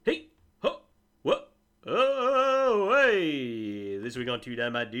This week on Two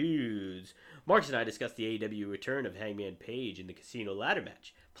Dynamite Dudes, Marks and I discuss the AEW return of Hangman Page in the Casino ladder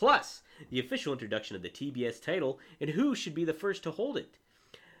match, plus the official introduction of the TBS title and who should be the first to hold it.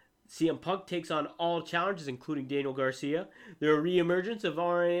 CM Punk takes on all challenges, including Daniel Garcia. The reemergence of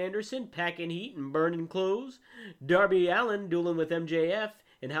Arn Anderson, packing heat and burning clothes. Darby Allin dueling with MJF,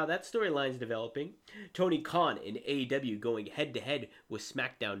 and how that storyline is developing. Tony Khan and AEW going head-to-head with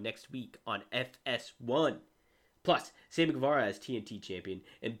SmackDown next week on FS1. Plus, Sammy Guevara as TNT champion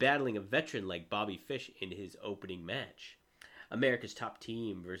and battling a veteran like Bobby Fish in his opening match. America's Top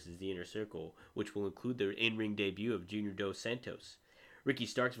Team versus the Inner Circle, which will include the in-ring debut of Junior Dos Santos. Ricky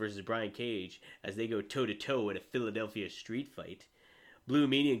Starks versus Brian Cage as they go toe-to-toe in a Philadelphia street fight. Blue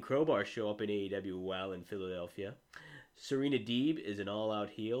Meanie and Crowbar show up in AEW while in Philadelphia. Serena Deeb is an all-out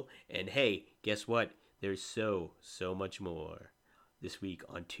heel. And hey, guess what? There's so much more. This week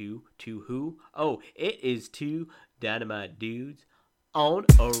on Two Who? Oh, it is Two Dynamite Dudes on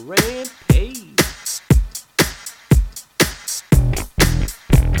a Rampage.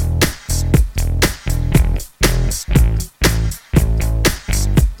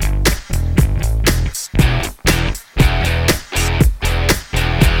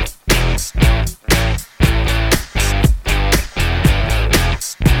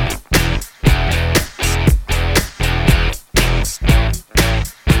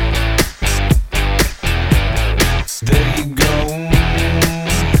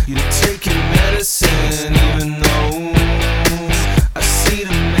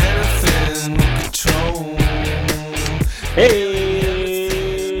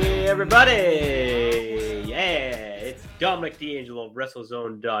 Dominic D'Angelo of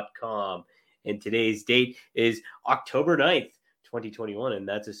WrestleZone.com, and today's date is October 9th, 2021, and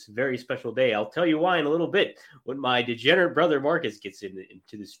that's a very special day. I'll tell you why in a little bit when my degenerate brother Marcus gets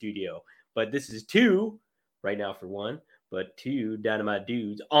into the studio. But this is two, right now for one, but Two Dynamite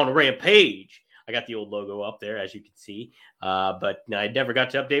Dudes on a Rampage. I got the old logo up there, as you can see, but I never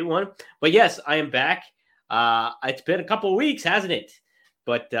got to update one. But yes, I am back. It's been a couple of weeks, hasn't it?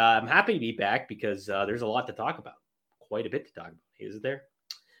 But I'm happy to be back because there's a lot to talk about. Quite a bit to talk about, isn't there?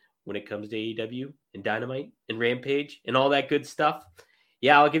 When it comes to AEW and Dynamite and Rampage and all that good stuff.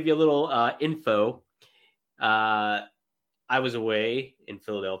 Yeah, I'll give you a little info. I was away in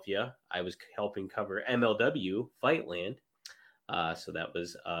Philadelphia. I was helping cover MLW Fightland. So that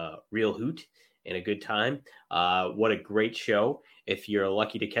was a real hoot and a good time. What a great show. If you're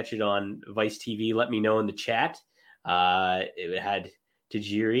lucky to catch it on Vice TV, let me know in the chat. It had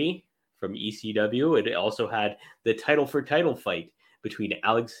Tajiri from ECW. It also had the title for title fight between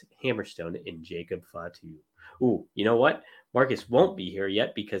Alex Hammerstone and Jacob Fatu. Ooh, you know what? Marcus won't be here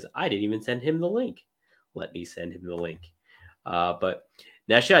yet because I didn't even send him the link. Let me send him the link. But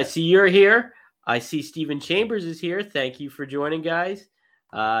Nesha, I see you're here. I see Steven Chambers is here. Thank you for joining, guys.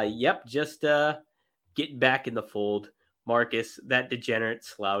 Yep, just getting back in the fold. Marcus, that degenerate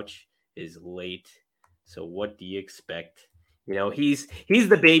slouch is late. So what do you expect? You know, he's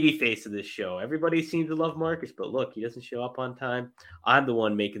the baby face of this show. Everybody seems to love Marcus, but look, he doesn't show up on time. I'm the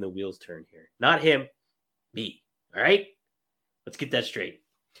one making the wheels turn here. Not him, me. All right? Let's get that straight.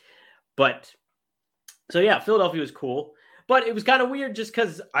 But, so yeah, Philadelphia was cool. But it was kind of weird just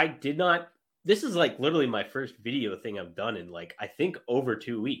because this is like literally my first video thing I've done in like, I think over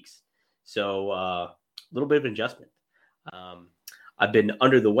 2 weeks. So a little bit of an adjustment. I've been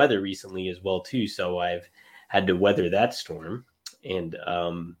under the weather recently as well too, so I've had to weather that storm and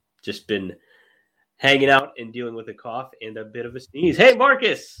just been hanging out and dealing with a cough and a bit of a sneeze. Hey,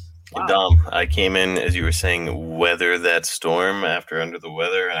 Marcus. Wow. Dom, I came in, as you were saying, weather that storm after under the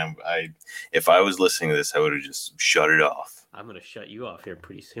weather. And if I was listening to this, I would have just shut it off. I'm going to shut you off here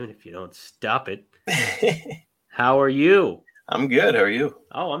pretty soon if you don't stop it. How are you? I'm good. How are you?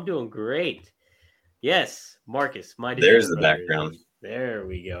 Oh, I'm doing great. Yes, Marcus. There's the background. There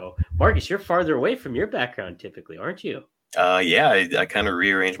we go. Marcus, you're farther away from your background typically, aren't you? Yeah, I kind of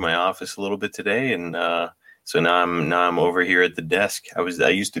rearranged my office a little bit today, and so now I'm over here at the desk. I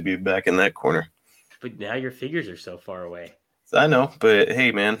used to be back in that corner. But now your figures are so far away. I know, but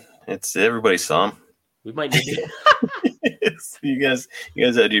hey, man, it's everybody saw them. We might need to. you guys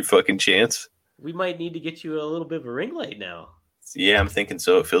had your fucking chance. We might need to get you a little bit of a ring light now. Yeah, I'm thinking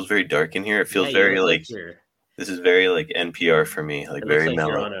so. It feels very dark in here. It feels very like. This is very like NPR for me, like very like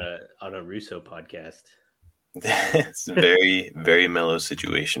mellow. You're on a Russo podcast. It's a very, very mellow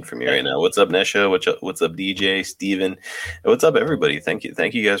situation for me right now. What's up, Nesha? What's up, DJ, Steven? What's up, everybody? Thank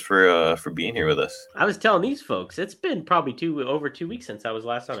you guys for being here with us. I was telling these folks, it's been probably over 2 weeks since I was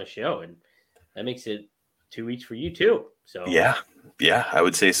last on a show, and that makes it 2 weeks for you too. So yeah, I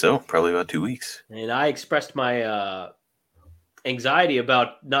would say so. Probably about 2 weeks. And I expressed my anxiety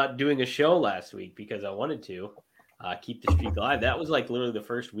about not doing a show last week because I wanted to keep the streak alive. That was like literally the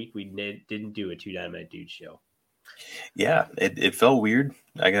first week we didn't do a Two Dynamite Dudes show. Yeah, it felt weird,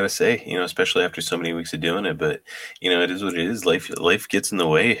 I gotta say, especially after so many weeks of doing it. But it is what it is. Life gets in the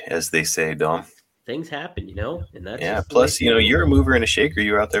way, as they say, Dom. Things happen, and that's Plus, you're a mover and a shaker.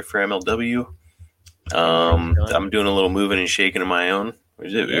 You're out there for MLW. I'm doing a little moving and shaking of my own.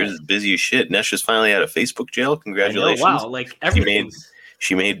 We're just busy as shit. Nesha's finally out of Facebook jail. Congratulations! Wow, like everything.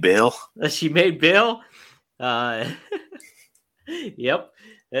 She made bail. She made bail. Yep.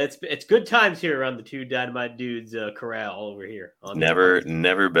 It's good times here on the Two Dynamite Dudes corral over here.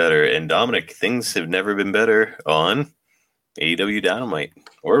 Never better. And Dominic, things have never been better on AEW Dynamite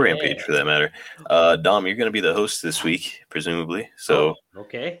or Rampage for that matter. Dom, you're going to be the host this week, presumably. So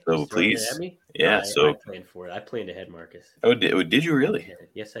okay. So please, I planned for it. I planned ahead, Marcus. Oh, did you really?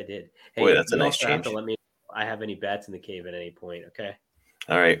 Yes, I did. Hey, boy, that's a nice change. Have to let me know if I have any bats in the cave at any point. Okay.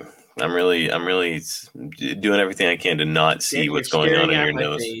 All right. I'm really doing everything I can to not see what's going on in your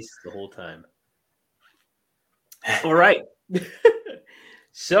nose the whole time. All right.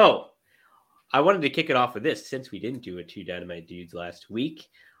 So I wanted to kick it off with this since we didn't do a Two Dynamite Dudes last week.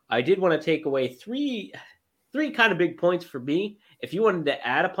 I did want to take away three kind of big points for me. If you wanted to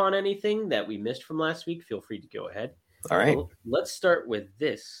add upon anything that we missed from last week, feel free to go ahead. All right. Well, let's start with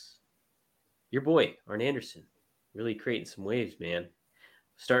this. Your boy, Arn Anderson, really creating some waves, man.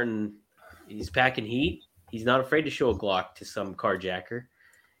 He's packing heat. He's not afraid to show a Glock to some carjacker.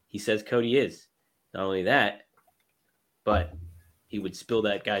 He says Cody is. Not only that, but he would spill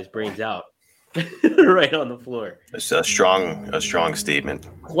that guy's brains out right on the floor. It's a strong statement.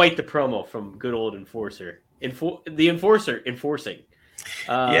 Quite the promo from good old Enforcer. The Enforcer enforcing.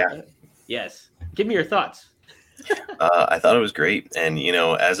 Yes. Give me your thoughts. I thought it was great. And,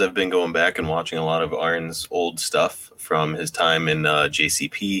 as I've been going back and watching a lot of Arn's old stuff from his time in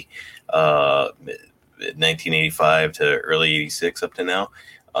JCP, 1985 to early 86 up to now,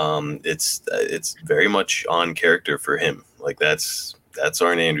 it's very much on character for him. Like that's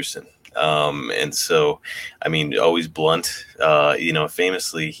Arn Anderson. And so, always blunt,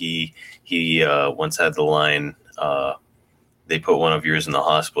 famously he once had the line, they put one of yours in the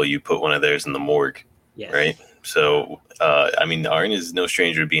hospital, you put one of theirs in the morgue. Yes. Right. So, Arn is no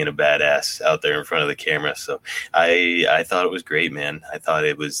stranger to being a badass out there in front of the camera. So I thought it was great, man. I thought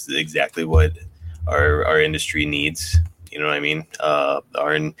it was exactly what our industry needs. You know what I mean?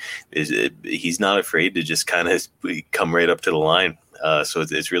 Arn he's not afraid to just kind of come right up to the line. So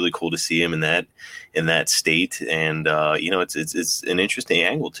it's really cool to see him in that state. And, it's an interesting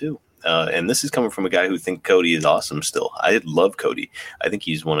angle too. And this is coming from a guy who thinks Cody is awesome still. I love Cody. I think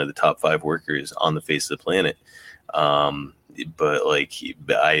he's one of the top 5 workers on the face of the planet. But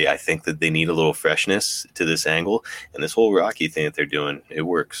I think that they need a little freshness to this angle. And this whole Rocky thing that they're doing, it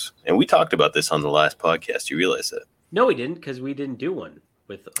works. And we talked about this on the last podcast. You realize that? No, we didn't, because we didn't do one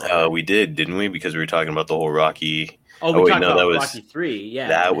with. We did, didn't we? Because we were talking about the whole Rocky. Oh, we talked about Rocky 3. Yeah,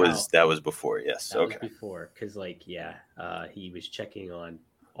 that was before. Yes, that was before, because he was checking on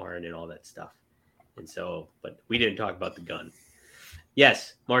Arn and all that stuff, and so, but we didn't talk about the gun.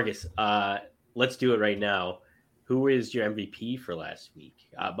 Yes, Marcus. Let's do it right now. Who is your MVP for last week?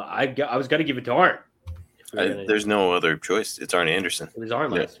 But I was going to give it to Arn. There's no other choice. It's Arn Anderson. It was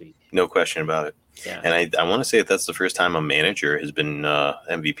Arn last week. No question about it. Yeah. And I want to say that that's the first time a manager has been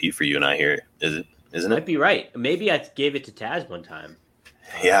MVP for you and I here. Isn't it? Might be right. Maybe I gave it to Taz one time.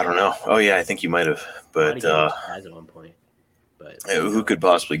 Yeah, I don't know. Oh yeah, I think you might have. But Taz at one point. But who could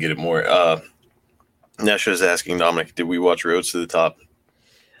possibly get it more? Nesha's asking Dominic, did we watch Roads to the Top?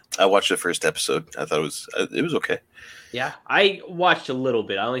 I watched the first episode. I thought it was okay. Yeah, I watched a little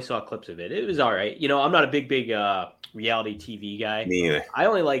bit. I only saw clips of it. It was all right. I'm not a big reality TV guy. Me either. I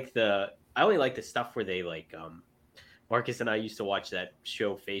only like the stuff where they Marcus and I used to watch that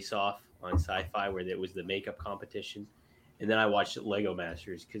show Face Off on Sci-Fi where it was the makeup competition, and then I watched Lego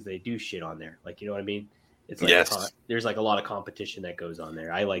Masters because they do shit on there. You know what I mean? It's there's a lot of competition that goes on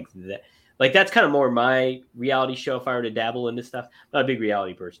there. I like that. That's kind of more my reality show if I were to dabble into stuff. I'm not a big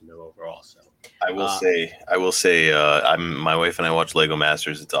reality person though overall. So I will say, my wife and I watch Lego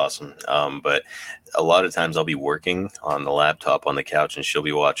Masters. It's awesome. But a lot of times I'll be working on the laptop on the couch and she'll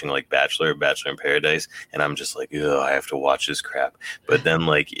be watching Bachelor in Paradise. And I'm just like, ugh, I have to watch this crap. But then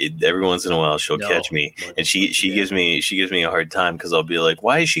every once in a while she'll catch me and she gives me a hard time because I'll be like,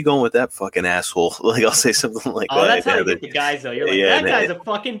 why is she going with that fucking asshole? I'll say something like that. Oh, that's how you get the guys though. You're like, that guy's a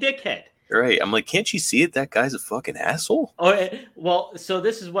fucking dickhead. Right. I'm like, can't you see it? That guy's a fucking asshole. Oh, well, so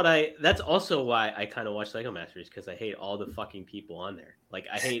this is that's also why I kind of watch Lego Masters, because I hate all the fucking people on there. Like,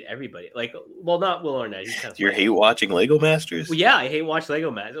 I hate everybody. Like, well, not Will Arnett. He's kind of. Do you hate watching Lego Masters? Well, yeah, I hate watch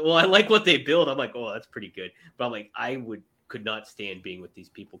Lego Masters. Well, I like what they build. I'm like, oh, that's pretty good. But I'm like, could not stand being with these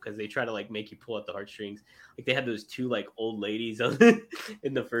people because they try to like make you pull out the heartstrings. Like they had those two like old ladies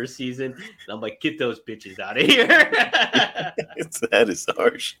in the first season, and I'm like, get those bitches out of here. That is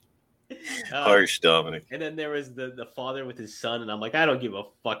harsh. Harsh, Dominic. And then there was the father with his son, and I'm like, I don't give a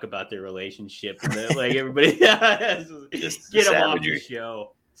fuck about their relationship. And then, like everybody, just get them off the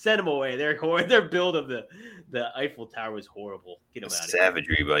show. Send them away. Their build of the Eiffel Tower was horrible. Get them out of here.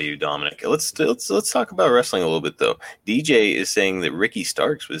 Savagery by you, Dominic. Let's talk about wrestling a little bit though. DJ is saying that Ricky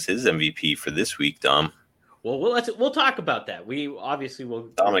Starks was his MVP for this week, Dom. Well, we'll talk about that. We obviously will.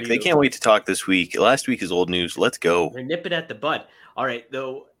 Dominic, they can't wait to talk this week. Last week is old news. Let's go. They're nipping at the bud. All right,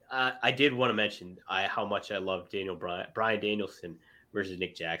 though. I did want to mention how much I love Bryan Danielson versus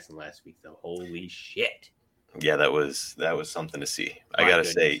Nick Jackson last week, though. Holy shit. Yeah, that was something to see. I gotta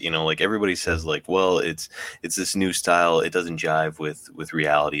say, like everybody says, like, well, it's this new style. It doesn't jive with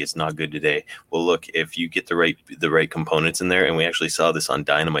reality. It's not good today. Well, look, if you get the right components in there, and we actually saw this on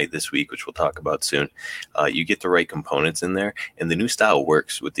Dynamite this week, which we'll talk about soon. You get the right components in there, and the new style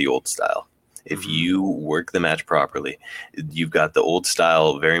works with the old style. If you work the match properly, you've got the old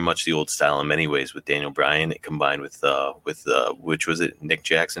style, very much the old style in many ways, with Daniel Bryan combined with which was it, Nick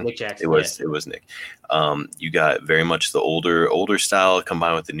Jackson? Nick Jackson. It was Nick. You got very much the older style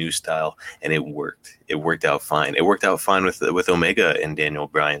combined with the new style, and it worked. It worked out fine. It worked out fine with Omega and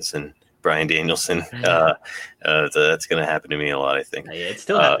Bryan Danielson. That's going to happen to me a lot, I think. Yeah, it's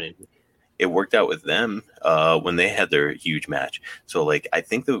still happening. It worked out with them when they had their huge match. So, like, I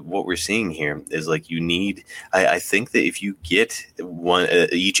think that what we're seeing here is, like, you need – I think that if you get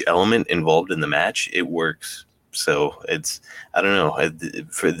each element involved in the match, it works. So, it's – I don't know.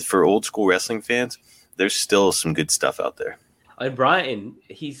 For old school wrestling fans, there's still some good stuff out there. And Bryan,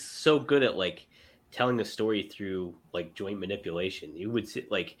 he's so good at, like, telling a story through, like, joint manipulation. You would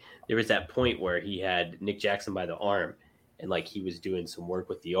 – like, there was that point where he had Nick Jackson by the arm, and like he was doing some work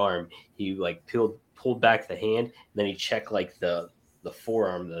with the arm. He like pulled back the hand, and then he checked like the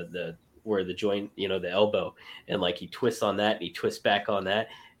forearm, the where the joint, the elbow, and like he twists on that and he twists back on that.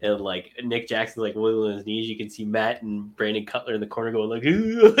 And like Nick Jackson like wiggling his knees. You can see Matt and Brandon Cutler in the corner going like,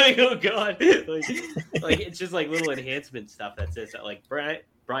 oh god, like it's just like little enhancement stuff. That's it. So, like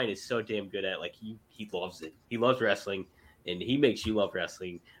Bryan is so damn good at like he loves it. He loves wrestling, and he makes you love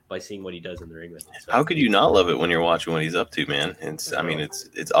wrestling by seeing what he does in the ring. So, how could you not love it when you're watching what he's up to, man?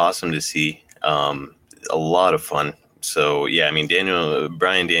 It's awesome to see. A lot of fun. So yeah, I mean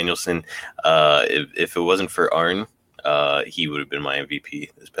Bryan Danielson. If it wasn't for Arn, he would have been my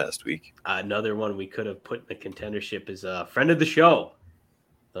MVP this past week. Another one we could have put in the contendership is a friend of the show,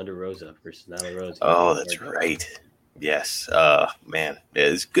 Thunder Rosa versus Nyla Rose. Oh, that's right. Yes. Man,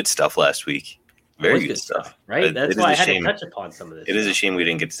 it's good stuff last week. Very good stuff, right? That's why I had to touch upon some of this. It is a shame we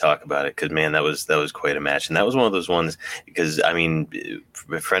didn't get to talk about it because, man, that was quite a match, and that was one of those ones because I mean,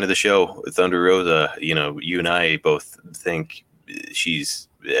 friend of the show, Thunder Rosa. You and I both think she's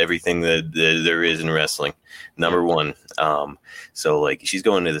everything that there is in wrestling, number one. So like she's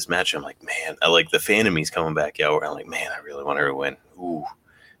going to this match, I'm like, man, I like the fan of me's coming back out. Where I'm like, man, I really want her to win.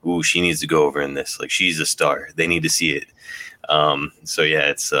 Ooh, she needs to go over in this. Like she's a star. They need to see it. So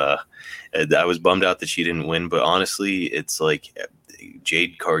yeah, it's. I was bummed out that she didn't win, but honestly, it's like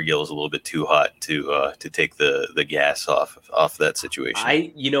Jade Cargill is a little bit too hot to take the gas off that situation.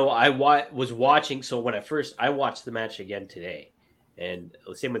 I was watching. So when I watched the match again today, and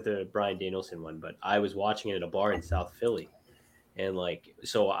same with the Bryan Danielson one, but I was watching it at a bar in South Philly, and like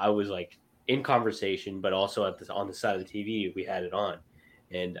so I was like in conversation, but also on the side of the TV we had it on,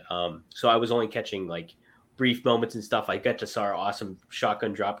 and so I was only catching like brief moments and stuff. I got to saw her awesome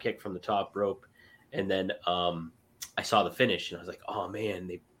shotgun drop kick from the top rope, and then I saw the finish, and I was like, "Oh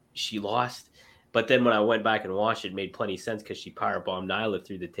man, she lost." But then when I went back and watched it made plenty of sense because she powerbombed Nyla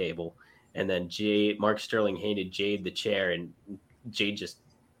through the table, and then Mark Sterling handed Jade the chair, and Jade just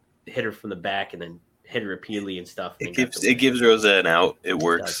hit her from the back, and then hit her repeatedly and stuff. And it gives Rosa an out. It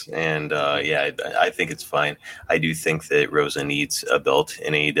works, and I think it's fine. I do think that Rosa needs a belt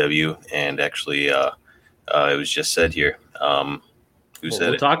in AEW, and actually. It was just said here. Who said it?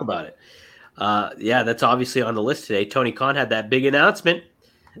 We'll talk about it. Yeah, that's obviously on the list today. Tony Khan had that big announcement.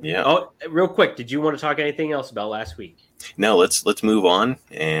 Yeah. Oh, real quick, did you want to talk anything else about last week? No, let's move on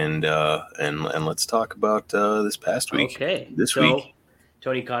and let's talk about this past week. Okay. This week,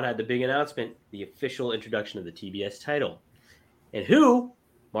 Tony Khan had the big announcement, the official introduction of the TBS title, and who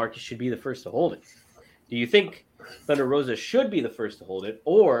Marcus should be the first to hold it. Do you think Thunder Rosa should be the first to hold it,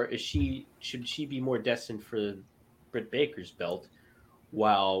 or should she be more destined for Britt Baker's belt,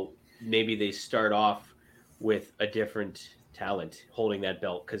 while maybe they start off with a different talent holding that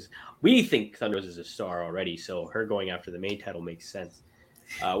belt? Because we think Thunder Rosa is a star already, so her going after the main title makes sense.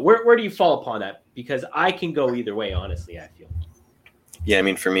 Where do you fall upon that? Because I can go either way, honestly. I feel. Yeah, I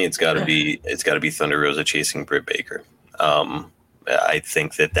mean, for me, it's got to be Thunder Rosa chasing Britt Baker. I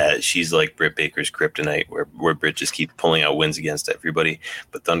think that she's like Britt Baker's kryptonite, where Britt just keeps pulling out wins against everybody.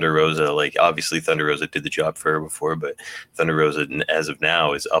 But Thunder Rosa, like, obviously Thunder Rosa did the job for her before, but Thunder Rosa, as of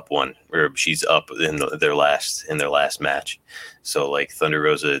now, is up one, or she's up in their last match. So, like, Thunder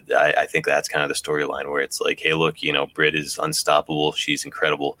Rosa, I think that's kind of the storyline where it's like, hey, look, Britt is unstoppable. She's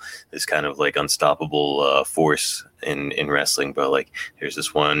incredible. This kind of like unstoppable force in wrestling. But like, there's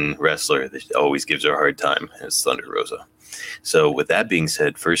this one wrestler that always gives her a hard time, and it's Thunder Rosa. So with that being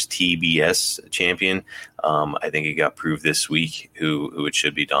said, first TBS champion, I think it got proved this week who it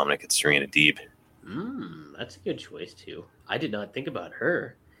should be, Dominic. It's Serena Deeb. That's a good choice too. I did not think about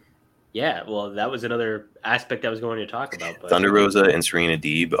her. Yeah, well, that was another aspect I was going to talk about. But Thunder Rosa and Serena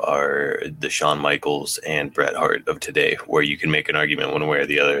Deeb are the Shawn Michaels and Bret Hart of today, where you can make an argument one way or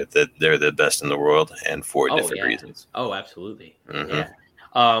the other that they're the best in the world, and for different reasons. Oh, absolutely. Mm-hmm. Yeah.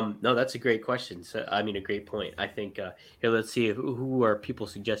 No, that's a great question. So, I mean, a great point. I think here, let's see who are people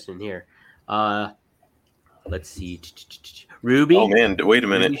suggesting here. Let's see. Ruby. Oh man, wait a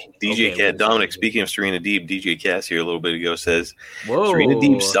minute. Ruby? DJ Okay, Cat Dominic, speaking of Serena Deeb, DJ Cass here a little bit ago says Serena Whoa.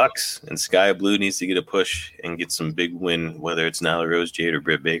 Deeb sucks and Sky Blue needs to get a push and get some big win, whether it's Nyla Rose, Jade, or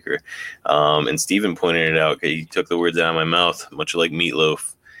Britt Baker. And Steven pointed it out. He took the words out of my mouth, much like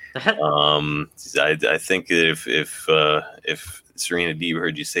Meatloaf. I think that if Serena Deeb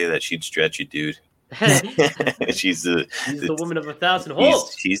heard you say that, she'd stretch you, dude. She's the woman of 1,000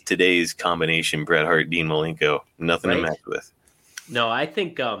 holds. She's today's combination Bret Hart, Dean Malenko. Nothing to mess with. No, I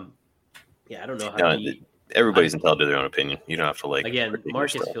think I don't know how everybody's entitled to their own opinion. You don't have to like. Again,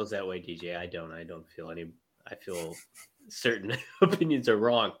 Marcus feels that way, DJ. I don't feel any. I feel certain opinions are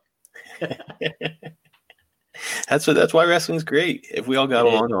wrong. That's why wrestling's great. If we all got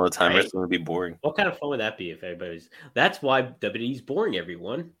along all the time, wrestling would be boring. What kind of fun would that be if everybody's? That's why WWE's boring.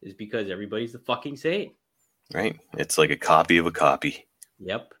 Everyone is because everybody's the fucking same. Right. It's like a copy of a copy.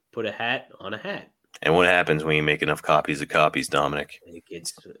 Yep. Put a hat on a hat. And what happens when you make enough copies of copies, Dominic? It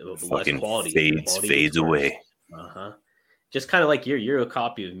gets fucking less quality. Fades away. Just kind of like you're a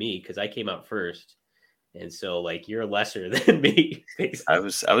copy of me because I came out first. And so, like, you're lesser than me. I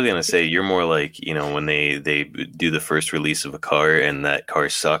was gonna say you're more like, when they do the first release of a car and that car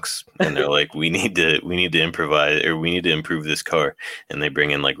sucks, and they're like, we need to improvise, or we need to improve this car, and they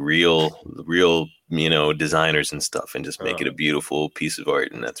bring in like real designers and stuff, and just make it a beautiful piece of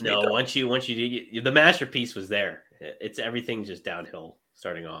art. And that's once you the masterpiece was there. It's everything's just downhill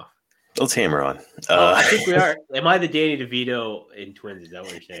starting off. Let's hammer on. I think we are. Am I the Danny DeVito in Twins? Is that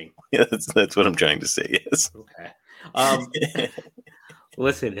what you're saying? Yeah, that's what I'm trying to say. Yes. Okay.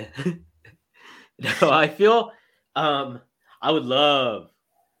 Listen. No, I feel. I would love.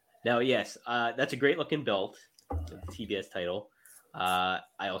 Now, yes, that's a great looking belt, the TBS title. I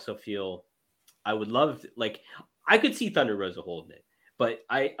also feel I would love I could see Thunder Rosa holding it, but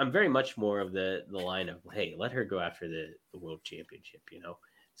I'm very much more of the line of, hey, let her go after the world championship.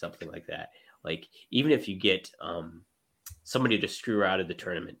 Something like that. Like, even if you get somebody to screw her out of the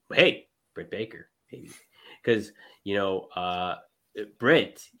tournament, hey, Britt Baker, maybe, because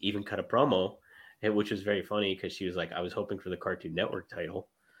Britt even cut a promo, which was very funny because she was like, I was hoping for the Cartoon Network title,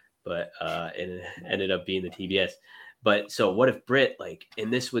 but it ended up being the TBS. But so what if Britt,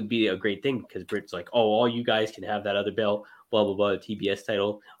 and this would be a great thing because Britt's like, oh, all you guys can have that other belt, blah blah blah, the TBS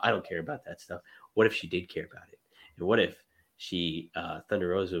title. I don't care about that stuff. What if she did care about it? And what if Thunder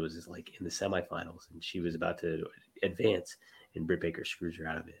Rosa was just like in the semifinals and she was about to advance and Britt Baker screws her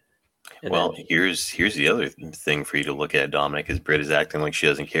out of it? And here's the other thing for you to look at, Dominic, is Britt is acting like she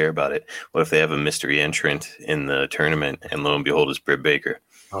doesn't care about it. What if they have a mystery entrant in the tournament and lo and behold it's Britt Baker?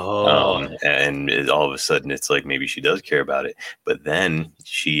 And all of a sudden it's like maybe she does care about it, but then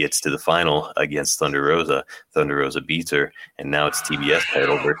she gets to the final against Thunder Rosa. Thunder Rosa beats her, and now it's TBS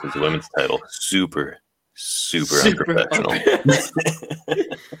title versus women's title. Super unprofessional.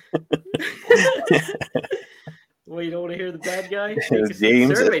 Well, you don't want to hear the bad guy?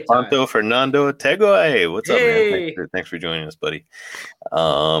 James Espanto Fernando Tegoy. What's up, man? Thanks for joining us, buddy.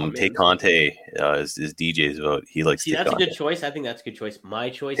 Tay Conte is DJ's vote. He likes Tay Conte. That's a good choice. I think that's a good choice. My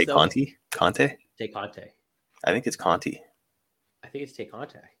choice, Tay Conte? Conte? Tay Conte. I think it's Conte. I think it's Tay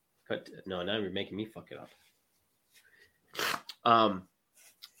Conte. No, now you're making me fuck it up.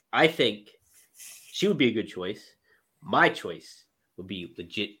 I think she would be a good choice. My choice would be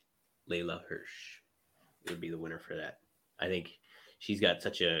legit Layla Hirsch. Would be the winner for that. I think she's got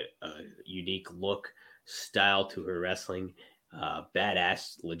such a unique look, style to her wrestling,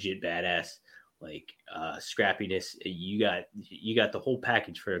 badass, legit badass, like scrappiness. You got the whole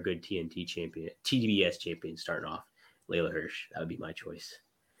package for a good TNT champion, TBS champion starting off. Layla Hirsch, that would be my choice.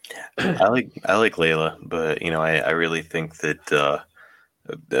 I like Layla, but I really think that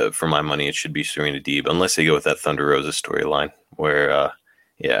for my money it should be Serena Deeb, unless they go with that Thunder Rosa storyline where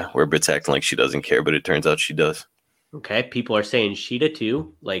Britt's acting like she doesn't care, but it turns out she does. Okay, people are saying Shida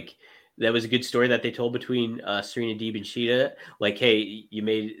too. Like that was a good story that they told between Serena Deeb and Shida. Like, hey, they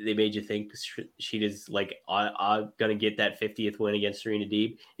made you think Shida's like gonna get that 50th win against Serena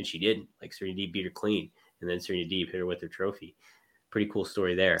Deeb, and she didn't. Like Serena Deeb beat her clean, and then Serena Deeb hit her with her trophy. Pretty cool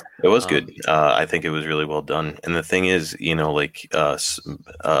story there. It was good. I think it was really well done. And the thing is,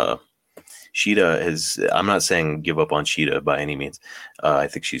 Shida I'm not saying give up on Shida by any means. I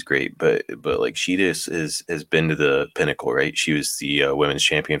think she's great, but like Shida has been to the pinnacle, right? She was the women's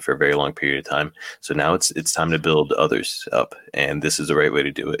champion for a very long period of time. So now it's time to build others up, and this is the right way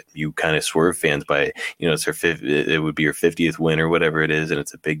to do it. You kind of swerve fans by, it's her it would be her 50th win or whatever it is, and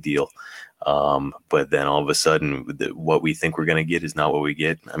it's a big deal. But then all of a sudden, what we think we're going to get is not what we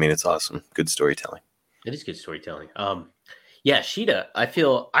get. I mean, it's awesome. Good storytelling. It is good storytelling. Yeah, Shida, I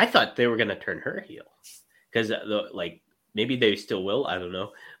thought they were going to turn her heel because maybe they still will. I don't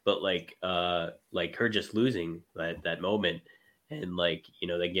know. But like her just losing that moment and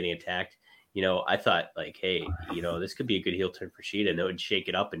then getting attacked, I thought like, hey, this could be a good heel turn for Shida, and it would shake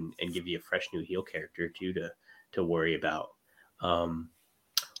it up and give you a fresh new heel character too to worry about.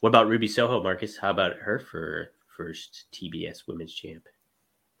 What about Ruby Soho, Marcus? How about her for first TBS Women's Champ?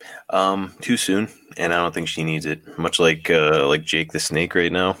 Too soon, and I don't think she needs it. Much like Jake the Snake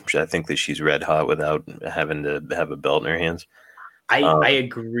right now. I think that she's red hot without having to have a belt in her hands. I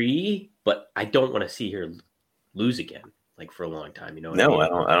agree, but I don't want to see her lose again, like for a long time.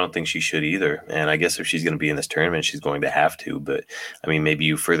 I don't think she should either. And I guess if she's going to be in this tournament, she's going to have to. But I mean, maybe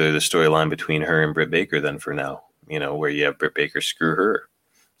you further the storyline between her and Britt Baker then for now. Where you have Britt Baker screw her.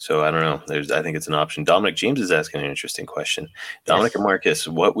 So I don't know. I think it's an option. Dominic James is asking an interesting question. Dominic and Marcus,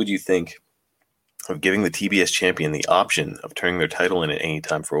 what would you think of giving the TBS champion the option of turning their title in at any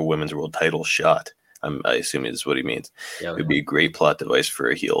time for a women's world title shot? I assume is what he means. Yeah, it would be a great plot device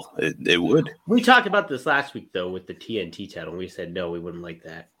for a heel. It would. We talked about this last week, though, with the TNT title. We said, no, we wouldn't like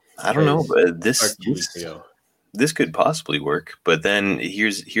that. I don't know, but this could possibly work. But then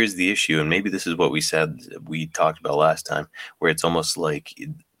here's the issue, and maybe this is what we talked about last time, where it's almost like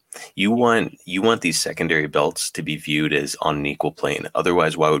you want these secondary belts to be viewed as on an equal plane.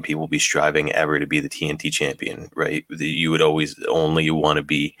 Otherwise, why would people be striving ever to be the TNT champion, right? You would always only want to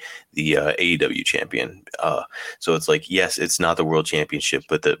be the AEW champion. So it's like, yes, it's not the world championship,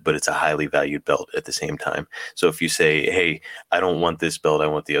 but it's a highly valued belt at the same time. So if you say, hey, I don't want this belt, I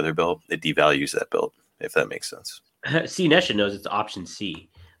want the other belt, it devalues that belt, if that makes sense. C Nation knows it's option C.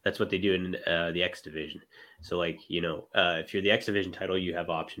 That's what they do in the X division. So if you're the X Division title, you have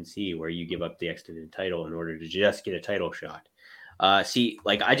option C where you give up the X Division title in order to just get a title shot. I feel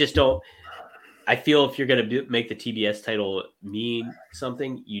if you're going to make the TBS title mean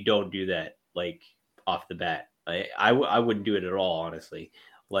something, you don't do that off the bat. I wouldn't do it at all, honestly.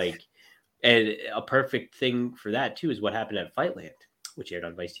 And a perfect thing for that too is what happened at Fightland, which aired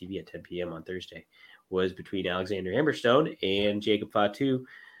on Vice TV at 10 p.m. on Thursday, was between Alexander Hammerstone and Jacob Fatu.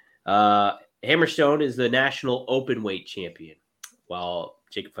 Hammerstone is the national open weight champion, while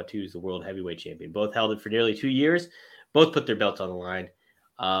Jacob Fatu is the world heavyweight champion. Both held it for nearly 2 years. Both put their belts on the line,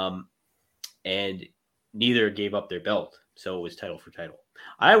 and neither gave up their belt. So it was title for title.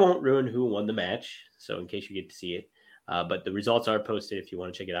 I won't ruin who won the match, so in case you get to see it. But the results are posted if you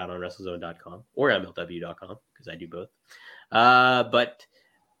want to check it out on WrestleZone.com or MLW.com, because I do both. But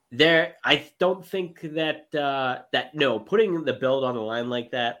there, I don't think that putting the belt on the line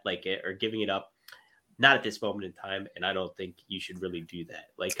like that, or giving it up, not at this moment in time, and I don't think you should really do that.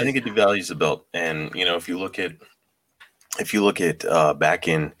 I think it devalues the belt, and if you look at back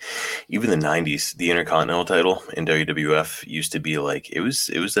in even the 90s, the Intercontinental title in WWF used to be it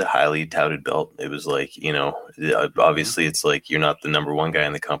was a highly touted belt. It was obviously it's you're not the number one guy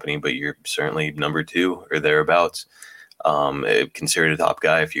in the company, but you're certainly number two or thereabouts. Considered a top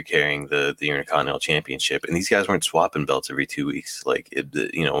guy if you're carrying the Intercontinental Championship. And these guys weren't swapping belts every 2 weeks.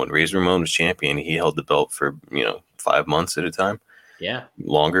 When Razor Ramon was champion, he held the belt for 5 months at a time. Yeah,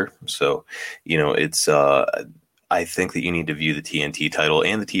 longer. So it's I think that you need to view the TNT title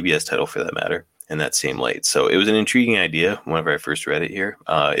and the TBS title for that matter in that same light. So it was an intriguing idea whenever I first read it here.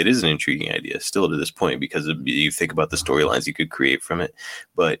 It is an intriguing idea still to this point because you think about the storylines you could create from it,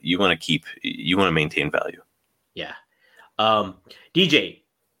 but you want to maintain value. Yeah. DJ,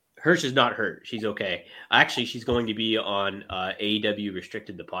 Hirsch is not hurt. She's okay. Actually, she's going to be on AEW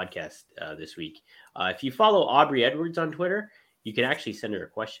Restricted, the podcast this week. If you follow Aubrey Edwards on Twitter, you can actually send her a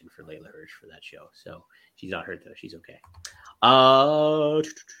question for Layla Hirsch for that show. So she's not hurt, though. She's okay.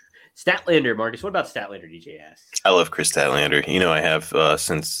 Statlander, Marcus. What about Statlander, DJ asks? I love Chris Statlander. I have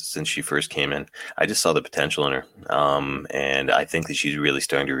since she first came in. I just saw the potential in her. And I think that she's really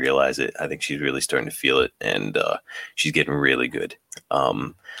starting to realize it. I think she's really starting to feel it. And she's getting really good.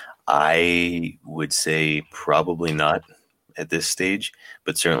 I would say probably not at this stage,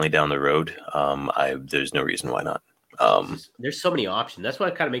 but certainly down the road. There's no reason why not. There's so many options. That's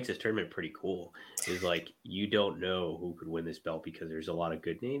what kind of makes this tournament pretty cool. Is like you don't know who could win this belt because there's a lot of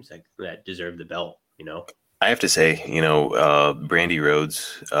good names that deserve the belt. I have to say, Brandy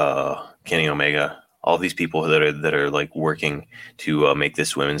Rhodes, Kenny Omega, all these people that are like working to make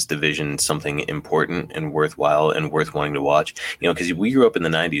this women's division something important and worthwhile and worth wanting to watch. Because we grew up in the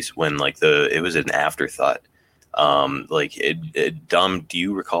 '90s when it was an afterthought. Dom, do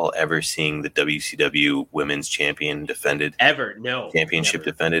you recall ever seeing the WCW Women's Champion defended? Ever? No. Championship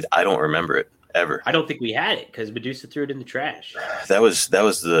never. Defended? I don't remember it ever. I don't think we had it because Medusa threw it in the trash. That was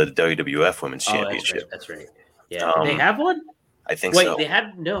the WWF Women's Championship. That's right. Yeah. Did they have one? I think so. Wait, they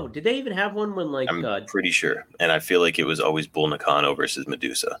had no. Did they even have one when I'm pretty sure, and I feel like it was always Bull Nakano versus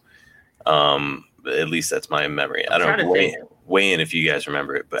Medusa. At least that's my memory. I don't know. Weigh in if you guys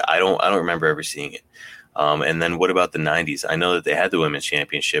remember it, but I don't remember ever seeing it. And then what about the 90s? I know that they had the women's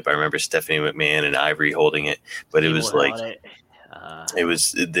championship. I remember Stephanie McMahon and Ivory holding it, but it was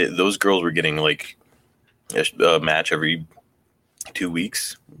those girls were getting like a match every 2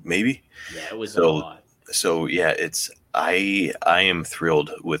 weeks, maybe. Yeah, it was a lot. So yeah, I am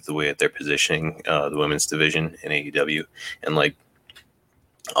thrilled with the way that they're positioning the women's division in AEW, and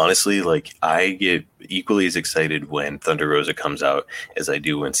honestly, I get equally as excited when Thunder Rosa comes out as I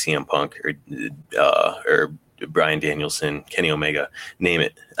do when CM Punk or Bryan Danielson, Kenny Omega, name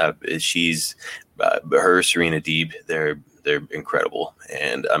it. She's her, Serena Deeb. They're incredible,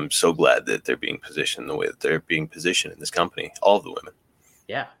 and I'm so glad that they're being positioned the way that they're being positioned in this company. All of the women.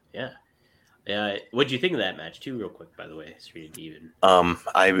 Yeah. What do you think of that match too, real quick, by the way, Serena Deeb?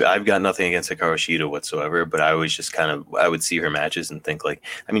 I've got nothing against Hikaru Shida whatsoever, but I always just I would see her matches and think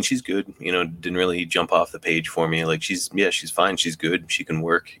she's good, didn't really jump off the page for me. She's fine. She's good. She can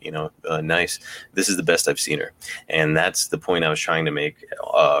work, nice. This is the best I've seen her. And that's the point I was trying to make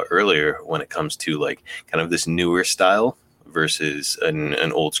earlier when it comes to kind of this newer style versus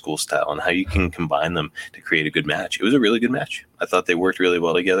an old school style and how you can combine them to create a good match. It was a really good match. I thought they worked really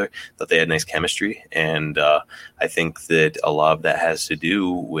well together. I thought they had nice chemistry. And I think that a lot of that has to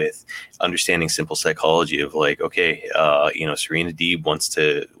do with understanding simple psychology of Serena Deeb wants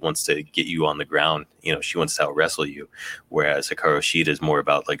to get you on the ground. She wants to out wrestle you. Whereas Hikaru Shida is more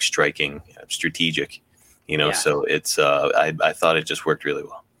about striking, strategic, Yeah. So it's, I thought it just worked really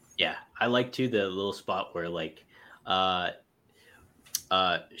well. Yeah. I like too the little spot where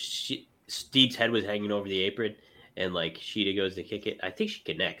Steve's head was hanging over the apron and Shida goes to kick it. I think she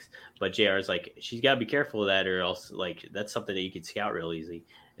connects, but JR's she's got to be careful of that or else that's something that you can scout real easy.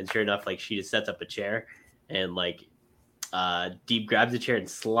 And sure enough, Shida sets up a chair and Deeb grabs the chair and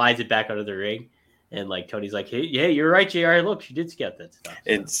slides it back out of the ring. And Tony's hey, yeah, you're right, JR. Look, she did scout that stuff.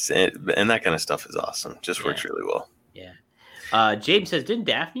 And that kind of stuff is awesome. Just works really well. Yeah. James says, didn't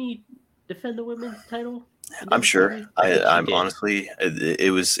Daphne defend the women's title? I'm sure. I'm honestly,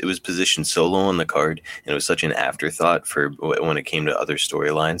 it was positioned so low on the card, and it was such an afterthought for when it came to other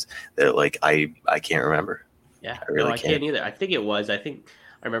storylines that I can't remember. Yeah, I can't either. I think it was. I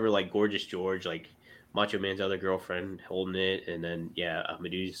remember Gorgeous George, Macho Man's other girlfriend holding it, and then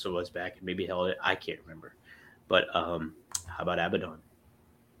Medusa was back and maybe held it. I can't remember, but how about Abaddon?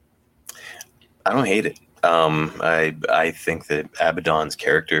 I don't hate it. I think that Abaddon's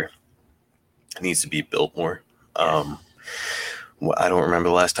character needs to be built more. I don't remember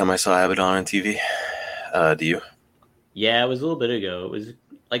the last time I saw Abaddon on TV. Do you? Yeah, it was a little bit ago. It was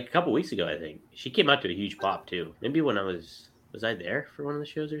a couple weeks ago, I think. She came out to a huge pop too. Maybe when I was I there for one of the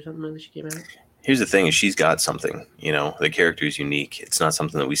shows or something when she came out? Here's the thing: is she's got something. The character is unique. It's not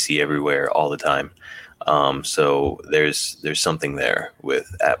something that we see everywhere all the time. So there's something there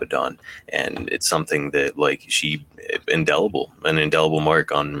with Abaddon, and it's something that she an indelible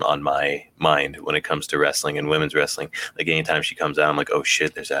mark on my mind when it comes to wrestling and women's wrestling. Anytime she comes out, I'm oh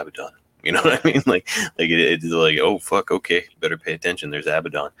shit, there's Abaddon. You know what I mean? It's like, oh fuck, okay, better pay attention. There's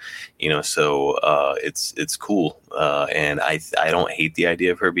Abaddon, So it's cool, and I don't hate the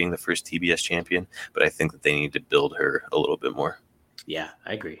idea of her being the first TBS champion, but I think that they need to build her a little bit more. Yeah,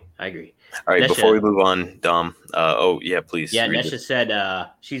 I agree. All right, Nesha, before we move on, Dom. Please. Yeah, Nesha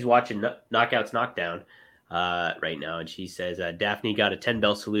said she's watching Knockouts Knockdown right now, and she says Daphne got a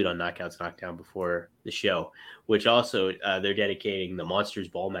 10-bell salute on Knockouts Knockdown before the show, which also they're dedicating the Monsters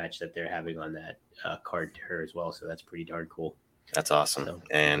Ball match that they're having on that card to her as well. So that's pretty darn cool. That's awesome. So,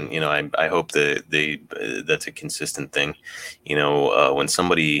 and, I hope that that's a consistent thing. When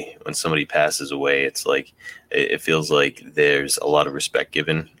somebody passes away, it's like, it feels like there's a lot of respect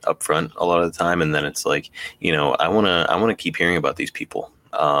given up front a lot of the time. And then it's like, I want to keep hearing about these people.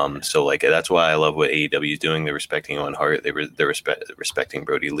 So that's why I love what AEW is doing. They're respecting Owen Hart. They're respecting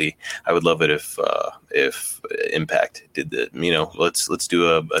Brody Lee. I would love it if Impact did that. Let's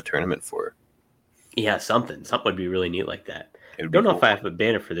do a tournament for her. Yeah, something would be really neat like that. I don't know if I have a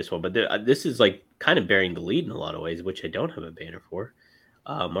banner for this one, but this is like kind of bearing the lead in a lot of ways, which I don't have a banner for.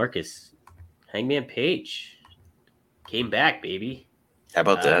 Marcus, Hangman Page came back, baby. How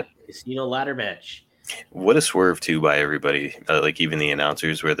about that? Casino ladder match. What a swerve too by everybody, even the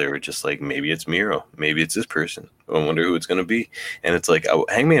announcers, where they were just like, maybe it's Miro, maybe it's this person. I wonder who it's going to be. And it's like,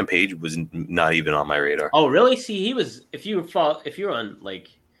 Hangman Page was not even on my radar. Oh, really? See, he was. If you're on,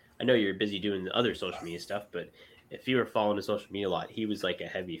 I know you're busy doing the other social media stuff, but if you were following his social media a lot, he was like a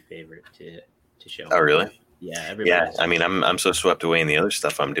heavy favorite to show. Oh, really? Yeah. Yeah. I mean, I'm so swept away in the other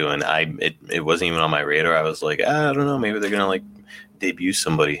stuff I'm doing. It wasn't even on my radar. I was like, I don't know, maybe they're gonna debut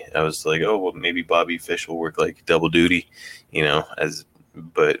somebody. I was like, oh, well, maybe Bobby Fish will work double duty,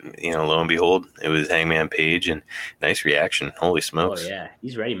 but lo and behold, it was Hangman Page, and nice reaction. Holy smokes. Oh yeah,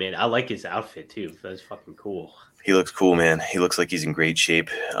 he's ready, man. I like his outfit too. That's fucking cool. He looks cool, man. He looks like he's in great shape.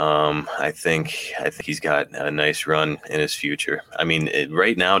 I think he's got a nice run in his future. I mean,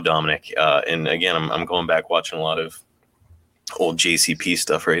 right now, Dominic, and again, I'm going back watching a lot of old JCP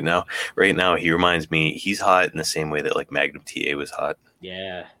stuff right now. Right now, he reminds me, he's hot in the same way that Magnum TA was hot.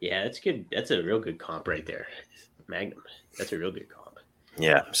 Yeah, that's good. That's a real good comp right there. Magnum, that's a real good comp.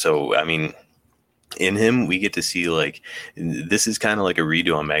 Yeah, so I mean, in him, we get to see this is kind of like a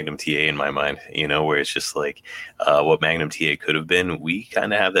redo on Magnum TA in my mind, where it's just what Magnum TA could have been. We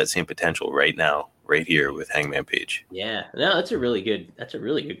kind of have that same potential right now, right here with Hangman Page. Yeah, no, that's a really good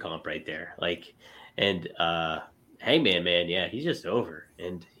comp right there. And Hangman, man, yeah, he's just over,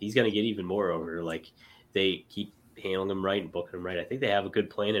 and he's gonna get even more over. They keep handling him right and booking him right. I think they have a good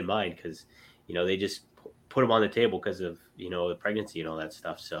plan in mind because they just put him on the table because of the pregnancy and all that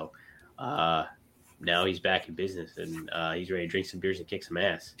stuff. So now he's back in business, and he's ready to drink some beers and kick some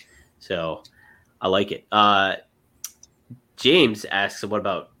ass. So I like it. James asks, what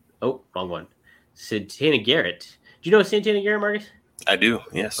about, wrong one, Santana Garrett. Do you know Santana Garrett, Marcus? I do,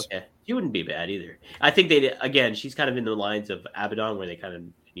 yes. Okay. She wouldn't be bad either. I think she's kind of in the lines of Abaddon where they kind of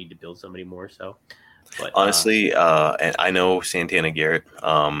need to build somebody more. So, but honestly, and I know Santana Garrett.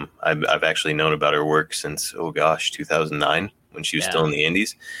 I've actually known about her work since 2009. When she was still in the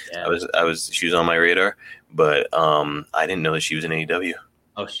Indies. Yeah. She was on my radar, but I didn't know that she was in AEW.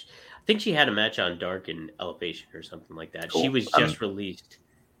 Oh, I think she had a match on Dark and Elevation or something like that. Cool. She was just released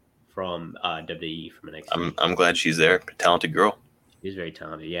from WWE from NXT. I'm glad she's there. Talented girl. She's very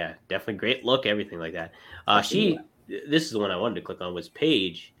talented. Yeah, definitely great look, everything like that. This is the one I wanted to click on was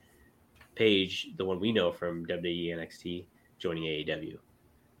Paige, the one we know from WWE NXT, joining AEW.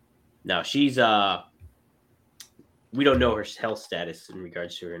 Now she's we don't know her health status in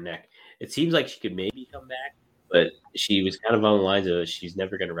regards to her neck. It seems like she could maybe come back, but she was kind of on the lines of she's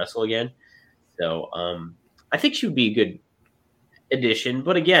never going to wrestle again. So I think she would be a good addition.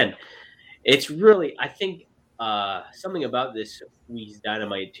 But again, it's really, I think something about this week's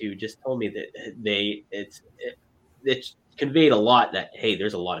Dynamite too just told me that it's conveyed a lot that, hey,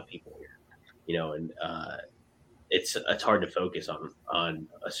 there's a lot of people here, and it's hard to focus on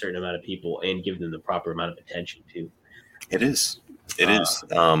a certain amount of people and give them the proper amount of attention too. It is.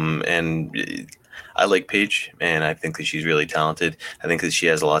 And I like Paige, and I think that she's really talented. I think that she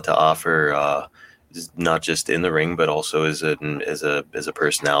has a lot to offer, not just in the ring, but also as a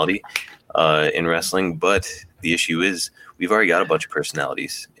personality in wrestling. But the issue is we've already got a bunch of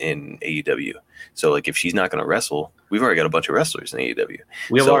personalities in AEW. So if she's not going to wrestle, we've already got a bunch of wrestlers in AEW.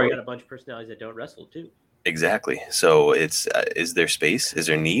 We've already got a bunch of personalities that don't wrestle too. Exactly. So it's is there space? Is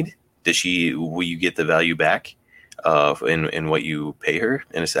there need? Will you get the value back in what you pay her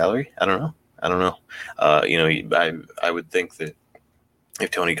in a salary? I don't know. I would think that if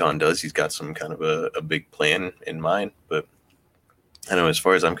Tony Khan does, he's got some kind of a big plan in mind, but I know, as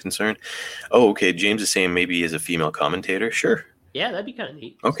far as I'm concerned. Oh, okay. James is saying maybe he is a female commentator. Sure. Yeah, that'd be kind of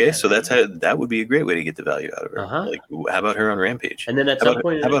neat. Okay, so that would be a great way to get the value out of her. Like, how about her on Rampage? And then at some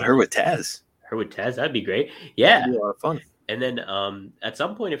point, how about her with Taz? Her with Taz, that'd be great. Yeah, that'd be a lot of fun. And then at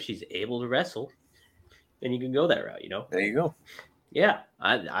some point, if she's able to wrestle, then you can go that route. There you go. Yeah,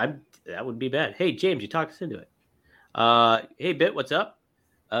 that wouldn't be bad. Hey, James, you talked us into it. Hey, Bit, what's up?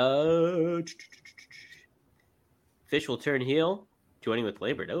 Fish will turn heel, joining with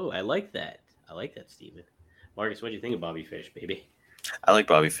Lambert. Oh, I like that. Steven. Marcus, what do you think of Bobby Fish, baby? I like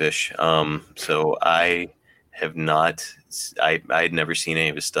Bobby Fish. So I have not. I had never seen any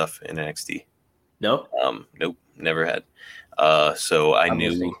of his stuff in NXT. No. Nope, never had. So I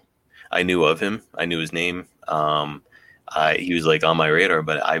knew of him. I knew his name. He was like on my radar,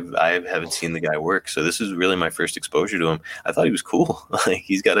 but I haven't seen the guy work. So this is really my first exposure to him. I thought he was cool. Like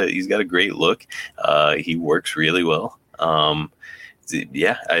he's got a great look. He works really well.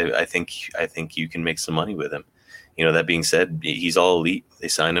 Yeah, I think you can make some money with him. That being said, he's all elite. They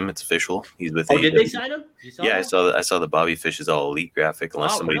signed him. It's official. He's with. Oh, did they sign him? Yeah, I saw the Bobby Fish is all elite graphic.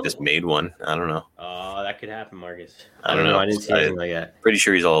 Unless somebody just made one. I don't know. Oh, that could happen, Marcus. I don't know. I didn't see anything like that. Pretty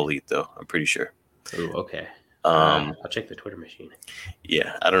sure he's all elite though. I'm pretty sure. Ooh, okay. I'll check the Twitter machine.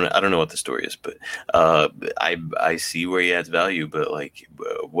 Yeah, I don't know what the story is, but I see where he adds value. But like,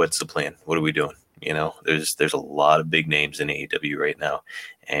 what's the plan? What are we doing? There's a lot of big names in AEW right now,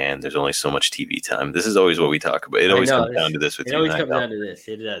 and there's only so much TV time. This is always what we talk about. It always comes down to this with you. It always comes down to this.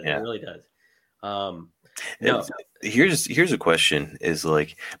 It does. Yeah. It really does. No. Here's a question: is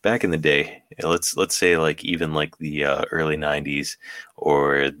like back in the day, let's say like even like the early '90s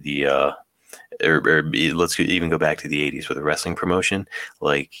or the or let's even go back to the '80s with a wrestling promotion.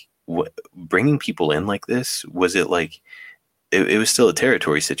 Like, bringing people in like this, was it like? It was still a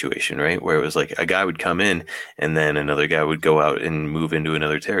territory situation, right? Where it was like a guy would come in and then another guy would go out and move into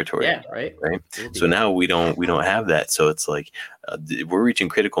another territory. Yeah, right. So now we don't have that. So it's like we're reaching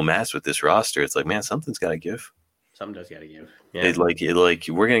critical mass with this roster. It's like, man, something's got to give. Something does got to give. Yeah. It's like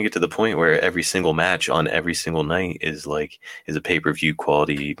we're gonna get to the point where every single match on every single night is a pay-per-view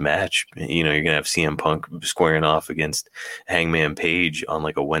quality match. You're gonna have CM Punk squaring off against Hangman Page on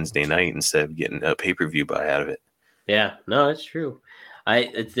like a Wednesday night instead of getting a payper-view buy out of it. Yeah, no, it's true.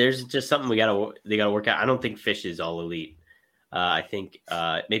 There's just something they gotta work out. I don't think Fish is all elite. I think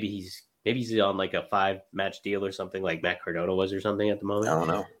maybe he's on like a 5-match deal or something like Matt Cardona was or something at the moment. I don't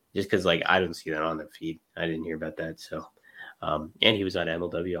know. Just because like I don't see that on the feed. I didn't hear about that. So, and he was on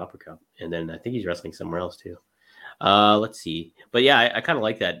MLW Opera Cup, and then I think he's wrestling somewhere else too. Let's see. But yeah, I kind of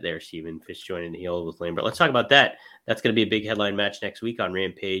like that there, Steven. Fish joining the heel with Lambert. Let's talk about that. That's going to be a big headline match next week on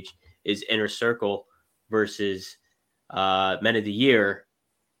Rampage. Is Inner Circle versus Men of the Year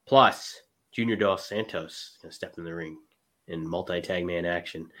plus Junior Dos Santos going to step in the ring in multi-tag man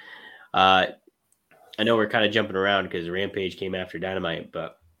action. I know we're kind of jumping around because Rampage came after Dynamite,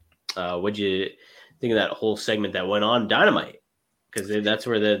 but what'd you think of that whole segment that went on Dynamite? Because that's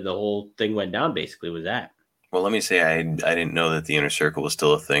where the whole thing went down, basically, was that. Well, let me say I didn't know that the Inner Circle was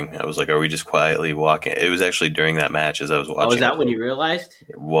still a thing. I was like, are we just quietly walking? It was actually during that match as I was watching. Oh, was that when you realized?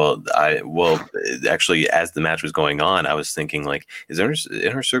 Well, actually, as the match was going on, I was thinking like, is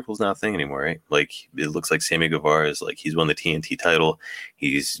Inner Circle's not a thing anymore, right? Like, it looks like Sammy Guevara is like, he's won the TNT title.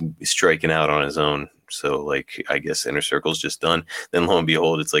 He's striking out on his own. So like, I guess Inner Circle's just done. Then lo and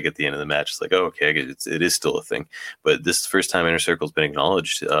behold, it's like at the end of the match, it's like, oh, okay, it is still a thing. But this is the first time Inner Circle's been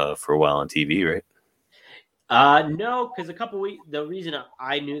acknowledged for a while on TV, right? No, because a couple weeks, the reason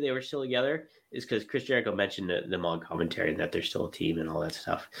I knew they were still together is because Chris Jericho mentioned them on commentary that they're still a team and all that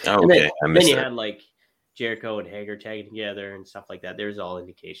stuff. Oh, okay. Then you had like Jericho and Hager tagging together and stuff like that. There's all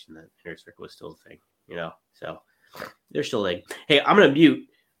indication that Inner Circle was still a thing, so they're still a thing. Hey, I'm going to mute,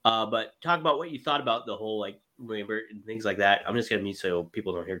 but talk about what you thought about the whole like Lambert and things like that. I'm just going to mute so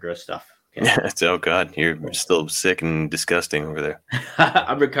people don't hear gross stuff. Okay? Oh God, you're still sick and disgusting over there.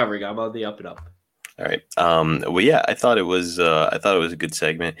 I'm recovering. I'm on the up and up. All right. Well, yeah, I thought it was a good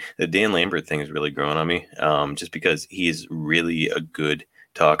segment. The Dan Lambert thing is really growing on me. Just because he is really a good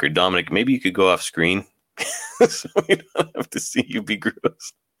talker. Dominic, maybe you could go off screen so we don't have to see you be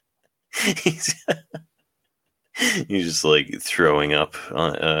gross. He's just like throwing up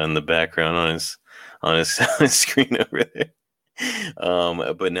in the background on his screen over there.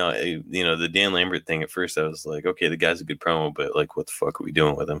 But no, the Dan Lambert thing, at first I was like, okay, the guy's a good promo, but like, what the fuck are we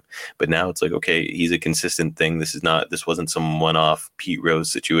doing with him? But now it's like, okay, he's a consistent thing. This wasn't some one-off Pete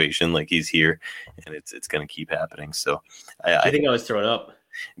Rose situation. Like, he's here and it's going to keep happening. So I think I was throwing up.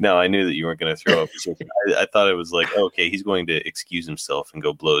 No, I knew that you weren't going to throw up. I thought it was like, okay, he's going to excuse himself and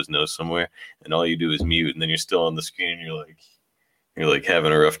go blow his nose somewhere. And all you do is mute. And then you're still on the screen and you're like, You're like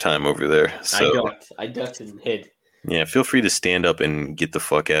having a rough time over there. So I ducked and hid. yeah, feel free to stand up and get the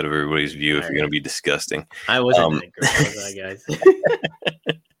fuck out of everybody's view if All you're going right. to be disgusting. I wasn't that great, was I, guys?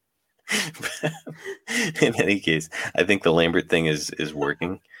 In any case, I think the Lambert thing is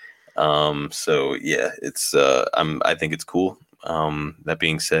working. So yeah, it's I think it's cool. That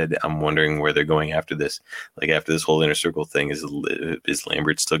being said, I'm wondering where they're going after this. Like after this whole Inner Circle thing, is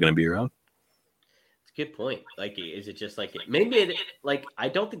Lambert still going to be around? It's a good point. Like, is it just like maybe it, like I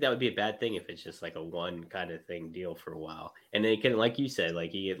don't think that would be a bad thing if it's just like a one kind of thing deal for a while, and they can, like you said,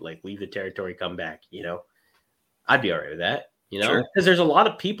 like he like leave the territory, come back. You know, I'd be all right with that. You know, because there's a lot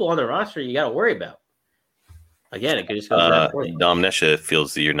of people on the roster you got to worry about. Again, it could just go to that point. Dom Nesha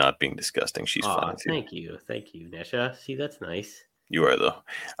feels that you're not being disgusting. She's fine too. Thank you, Nesha. See, that's nice. You are though.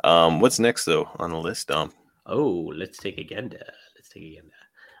 What's next though on the list, Dom? Oh, let's take Agenda.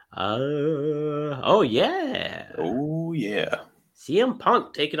 Oh yeah. CM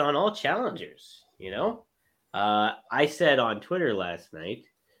Punk taking on all challengers. You know, I said on Twitter last night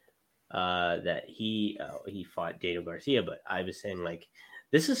that he fought Daniel Garcia, but I was saying like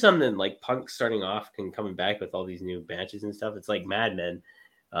this is something like Punk starting off and coming back with all these new matches and stuff. It's like Mad Men.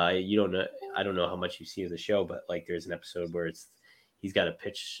 You don't know. I don't know how much you see of the show, but like there's an episode where he's got to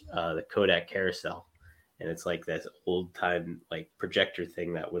pitch the Kodak Carousel. And it's like this old time like projector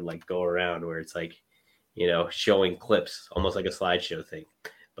thing that would like go around where it's like, you know, showing clips, almost like a slideshow thing,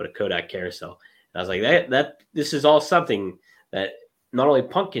 but a Kodak Carousel. And I was like, that this is all something that not only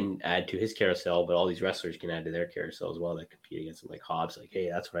Punk can add to his carousel, but all these wrestlers can add to their carousel as well that compete against him, like Hobbs. Like, hey,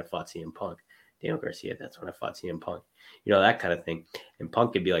 that's when I fought CM Punk. Daniel Garcia, that's when I fought CM Punk. You know, that kind of thing. And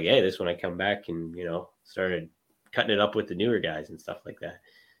Punk could be like, hey, this is when I come back and, you know, started cutting it up with the newer guys and stuff like that.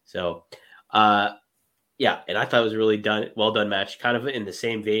 So, yeah, and I thought it was a really well done match, kind of in the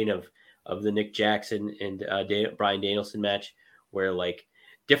same vein of the Nick Jackson and Bryan Danielson match, where like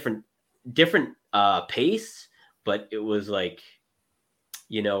different pace, but it was like,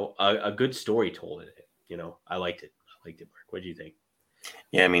 you know, a good story told in it. You know, I liked it. Mark. What do you think?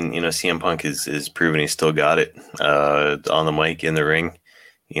 Yeah, I mean, you know, CM Punk is proven he's still got it on the mic, in the ring.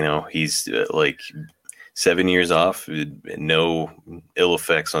 You know, he's like 7 years off, no ill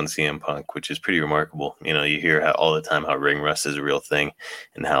effects on CM Punk, which is pretty remarkable. You know, you hear all the time how ring rust is a real thing,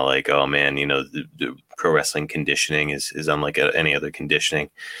 and how like, oh man, you know, the pro wrestling conditioning is unlike any other conditioning.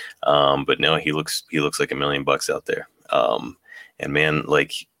 But no, he looks like $1 million out there. And man,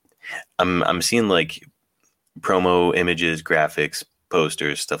 like I'm seeing like promo images, graphics,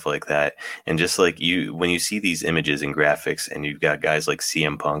 posters, stuff like that, and just like when you see these images and graphics and you've got guys like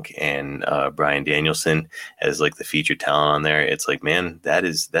CM Punk and Bryan Danielson as like the featured talent on there, it's like, man,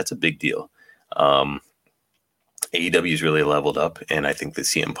 that's a big deal. AEW's really leveled up, and I think that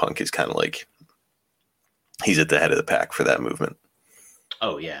CM Punk is kind of like he's at the head of the pack for that movement.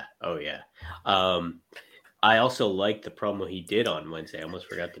 Oh yeah. I also liked the promo he did on Wednesday. I almost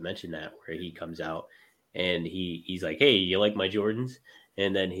forgot to mention that, where he comes out and he's like, hey, you like my Jordans?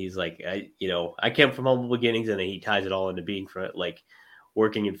 And then he's like, I came from humble beginnings, and then he ties it all into being from like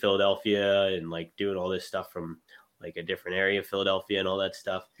working in Philadelphia and like doing all this stuff from like a different area of Philadelphia and all that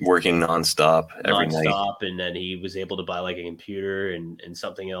stuff. Working nonstop every night. And then he was able to buy like a computer and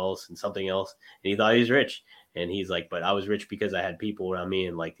something else. And he thought he was rich. And he's like, but I was rich because I had people around me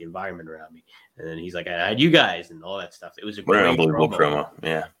and like the environment around me. And then he's like, I had you guys and all that stuff. It was a great unbelievable promo.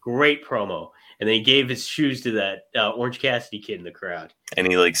 Yeah. Great promo. And then he gave his shoes to that Orange Cassidy kid in the crowd. And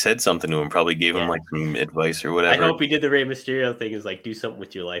he like said something to him, probably gave him like some advice or whatever. I hope he did the Rey Mysterio thing, is like, do something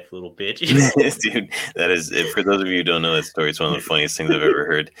with your life, little bitch. Dude, that is, for those of you who don't know that story, it's one of the funniest things I've ever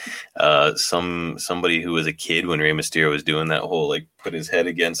heard. Somebody who was a kid when Rey Mysterio was doing that whole like put his head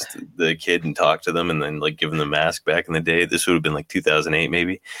against the kid and talk to them and then like give him the mask back in the day. This would have been like 2008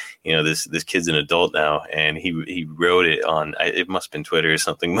 maybe. You know, this kid's an adult now, and he wrote it on, it must have been Twitter or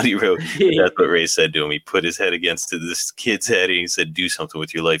something, but he wrote, that's what Ray said to him. He put his head against this kid's head and he said, do something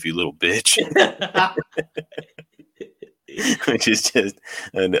with your life, you little bitch. Which is just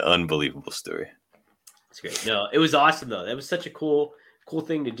an unbelievable story. It's great. No, it was awesome though. That was such a cool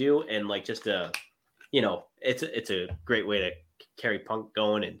thing to do, and like just it's a great way to carry Punk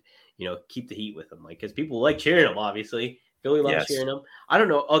going and, you know, keep the heat with him, like, because people like cheering him. Obviously, Philly loves cheering him. I don't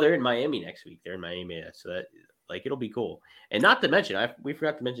know. Oh, they're in Miami next week. They're in Miami, so that like it'll be cool. And not to mention, we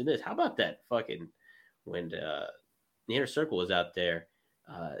forgot to mention this. How about that fucking when the Inner Circle was out there?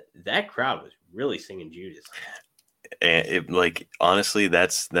 That crowd was really singing Judas. And it, like, honestly,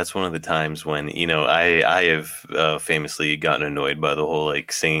 that's one of the times when, you know, I have famously gotten annoyed by the whole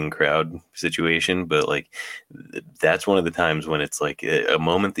like singing crowd situation, but like that's one of the times when it's like a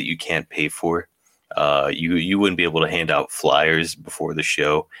moment that you can't pay for. You wouldn't be able to hand out flyers before the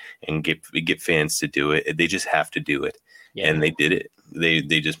show and get fans to do it. They just have to do it, and they did it. They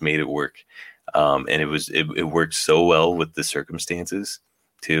just made it work, and it worked so well with the circumstances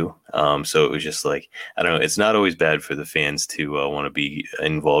too. So it was just like, I don't know. It's not always bad for the fans to want to be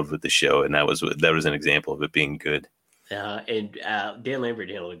involved with the show, and that was an example of it being good. And Dan Lambert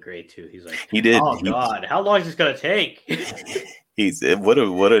handled it great too. He's like, he did. Oh God, how long is this gonna take? He's what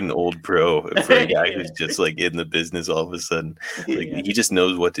an old pro for a guy who's just like in the business all of a sudden. Like, he just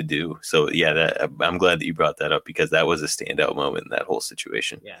knows what to do. So yeah, I'm glad that you brought that up, because that was a standout moment in that whole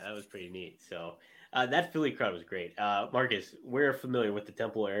situation. Yeah, that was pretty neat. So that Philly crowd was great. Marcus, we're familiar with the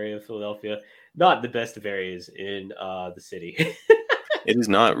Temple area of Philadelphia. Not the best of areas in the city. It is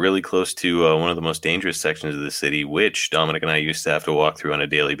not really close to one of the most dangerous sections of the city, which Dominic and I used to have to walk through on a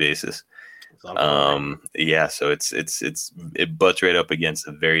daily basis. Yeah, so it butts right up against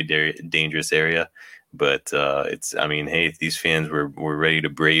a very dangerous area, but hey, these fans were ready to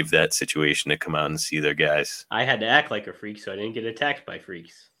brave that situation to come out and see their guys. I had to act like a freak so I didn't get attacked by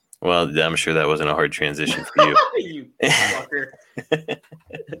freaks. Well, I'm sure that wasn't a hard transition for you. You fucker.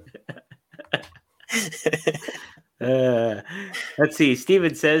 Let's see.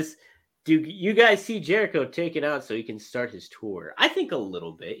 Steven says, do you guys see Jericho taken out so he can start his tour? I think a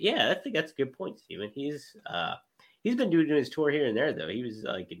little bit. Yeah, I think that's a good point, Steven. He's been doing his tour here and there, though. He was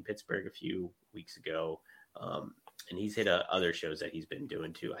like in Pittsburgh a few weeks ago, and he's hit other shows that he's been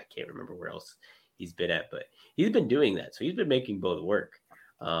doing too. I can't remember where else he's been at, but he's been doing that. So he's been making both work.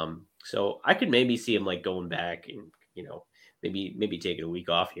 So I could maybe see him like going back and, maybe taking a week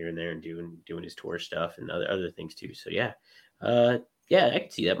off here and there and doing his tour stuff and other things too. So yeah, I can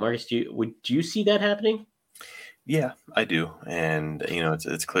see that. Marcus, do you see that happening? Yeah, I do. And,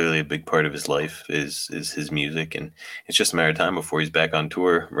 it's clearly a big part of his life is his music, and it's just a matter of time before he's back on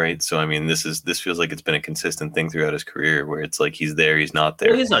tour. Right. So, this feels like it's been a consistent thing throughout his career where it's like, he's there, he's not there.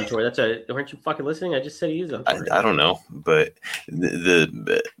 Well, he's on tour. Aren't you fucking listening? I just said he is on tour. I don't know, but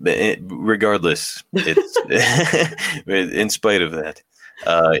regardless, it's in spite of that.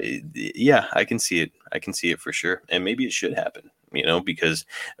 Yeah, I can see it. I can see it for sure. And maybe it should happen. Because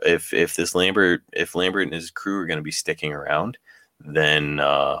if Lambert and his crew are going to be sticking around, then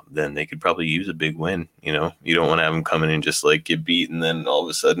they could probably use a big win. You don't want to have them come in and just like get beat, and then all of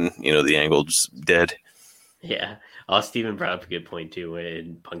a sudden, the angle just dead. Yeah. Steven brought up a good point too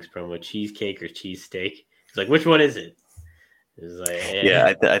in Punk's promo: cheesecake or cheesesteak. He's like, which one is it? Like,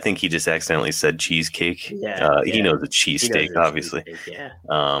 yeah, I think he just accidentally said cheesecake. Yeah, he knows it's cheesesteak, obviously. Yeah.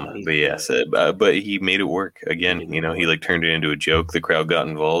 But yeah, but he made it work again. He like turned it into a joke. The crowd got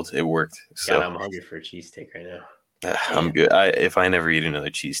involved. It worked. So God, I'm hungry for a cheesesteak right now. I'm good. If I never eat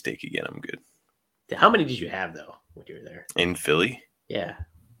another cheesesteak again, I'm good. How many did you have though when you were there in Philly? Yeah,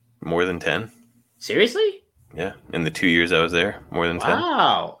 more than 10. Seriously? Yeah, in the 2 years I was there, more than 10.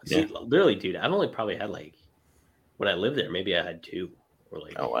 Wow. Yeah. See, literally, dude, I've only probably had like. When I lived there, maybe I had 2 or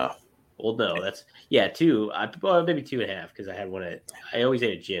like. Oh wow! Well, no, that's 2. Maybe 2.5 because I had one I always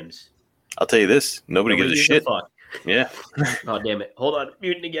ate at gyms. I'll tell you this: nobody gives a shit. Fuck. Yeah. Oh damn it! Hold on,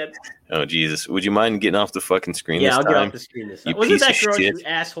 muting again. Oh Jesus! Would you mind getting off the fucking screen? Yeah, I'll get off the screen this time. Wasn't that gross, shit, you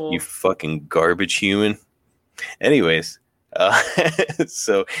asshole? You fucking garbage human. Anyways.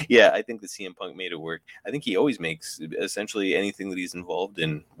 So yeah, I think that CM Punk made it work. I think he always makes essentially anything that he's involved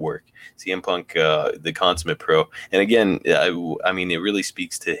in work. CM Punk, the consummate pro, and again, it really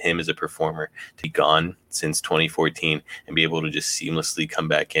speaks to him as a performer to be gone since 2014 and be able to just seamlessly come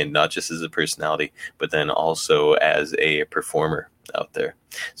back in, not just as a personality, but then also as a performer out there.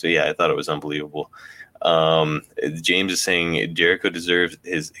 So yeah, I thought it was unbelievable. James is saying Jericho deserves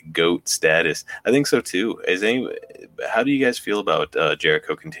his GOAT status. I think so too. How do you guys feel about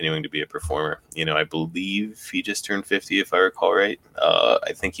Jericho continuing to be a performer? I believe he just turned 50, if I recall right.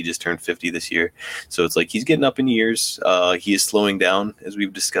 I think he just turned 50 this year. So it's like he's getting up in years. He is slowing down, as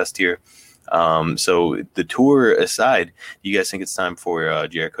we've discussed here. So the tour aside, do you guys think it's time for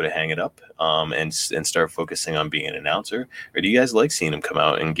Jericho to hang it up and start focusing on being an announcer? Or do you guys like seeing him come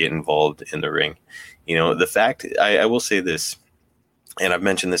out and get involved in the ring? The fact, I will say this, and I've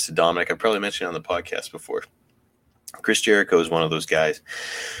mentioned this to Dominic, I've probably mentioned it on the podcast before. Chris Jericho is one of those guys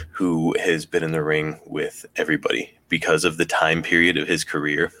who has been in the ring with everybody because of the time period of his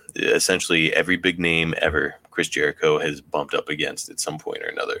career. Essentially, every big name ever Chris Jericho has bumped up against at some point or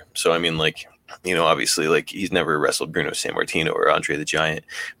another. So, obviously, he's never wrestled Bruno Sammartino or Andre the Giant,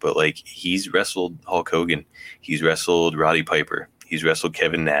 but, he's wrestled Hulk Hogan. He's wrestled Roddy Piper. He's wrestled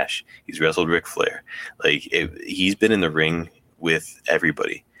Kevin Nash. He's wrestled Ric Flair. He's been in the ring with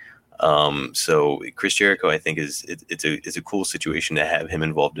everybody. So Chris Jericho, I think it's a cool situation to have him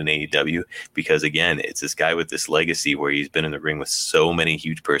involved in AEW, because again, it's this guy with this legacy where he's been in the ring with so many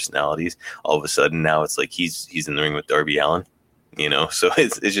huge personalities. All of a sudden now it's like he's in the ring with Darby Allin. So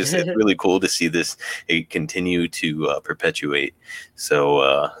it's really cool to see this continue to perpetuate. So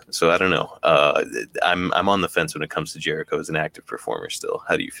I don't know. I'm on the fence when it comes to Jericho as an active performer still.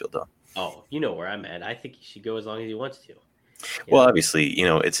 How do you feel, Dom? Oh, you know where I'm at. I think he should go as long as he wants to. Well, obviously,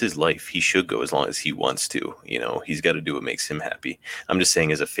 it's his life. He should go as long as he wants to. He's got to do what makes him happy. I'm just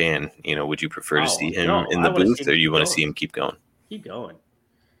saying, as a fan, would you prefer to see him in the booth, or you want to see him keep going? Keep going.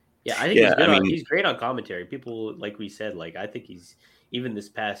 Yeah, I think he's good. He's great on commentary. People, like we said, I think he's, even this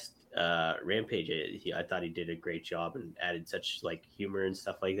past Rampage, I thought he did a great job and added such humor and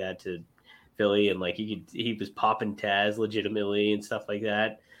stuff like that to Philly, and he was popping Taz legitimately and stuff like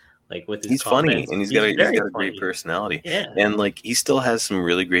that. With his he's comments. Funny, and he's got a great personality. Yeah. And he still has some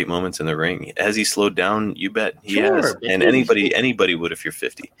really great moments in the ring. Has he slowed down? You bet he has. And anybody would if you're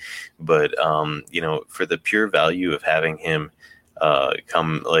 50. But for the pure value of having him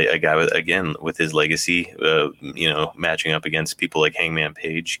come a guy with his legacy, matching up against people like Hangman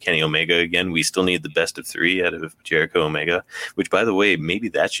Page, Kenny Omega again. We still need the best of 3 out of Jericho Omega, which, by the way, maybe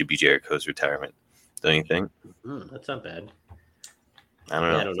that should be Jericho's retirement. Don't you think? That's not bad. I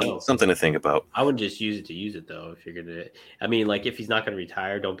don't know. Something to think about. I wouldn't just use it though. If you're gonna, if he's not gonna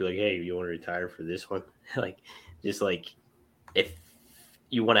retire, don't be like, hey, you want to retire for this one? If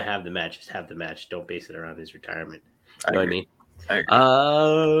you want to have the match, just have the match. Don't base it around his retirement. You know what I mean? I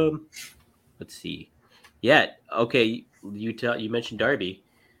agree. Let's see. Yeah. Okay. You mentioned Darby.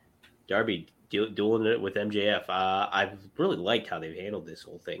 Darby dueling it with MJF. I've really liked how they've handled this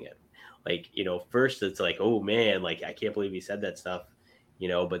whole thing. First it's oh man, I can't believe he said that stuff.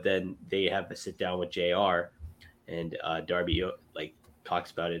 But then they have a sit down with JR, and Darby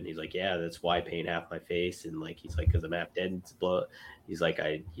talks about it, and he's like, yeah, that's why I paint half my face, and he's because I'm half dead, and it's blood. He's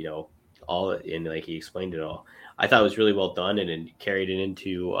all, and he explained it all. I thought it was really well done, and then carried it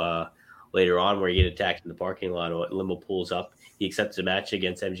into later on where you get attacked in the parking lot. A limo pulls up, he accepts a match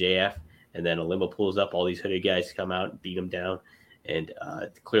against MJF, and then a limo pulls up, all these hooded guys come out and beat him down, and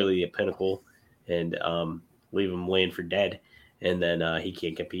clearly a Pinnacle, and leave him laying for dead. And then he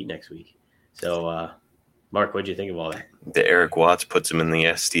can't compete next week. So, Mark, what'd you think of all that? The Eric Watts puts him in the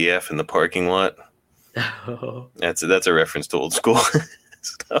STF in the parking lot. That's a reference to old school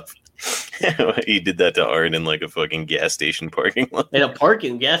stuff. He did that to Arn in a fucking gas station parking lot. In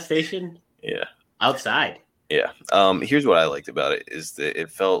a gas station? Yeah. Outside. Yeah. Here's what I liked about it is that it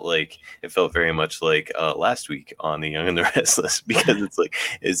felt very much like last week on the Young and the Restless, because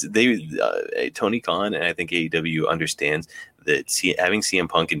Tony Khan and I think AEW understands that having CM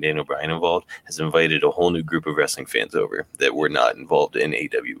Punk and Daniel Bryan involved has invited a whole new group of wrestling fans over that were not involved in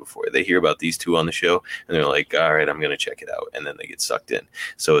AEW before. They hear about these two on the show and they're like, all right, I'm going to check it out. And then they get sucked in.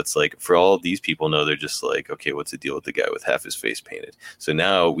 So it's for all these people know, they're just okay, what's the deal with the guy with half his face painted? So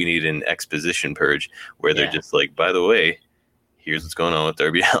now we need an exposition purge where they're just by the way, here's what's going on with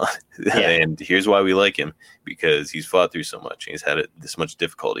Darby Allin. And here's why we like him, because he's fought through so much. He's had this much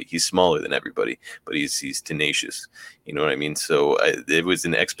difficulty. He's smaller than everybody, but he's tenacious. You know what I mean? So it was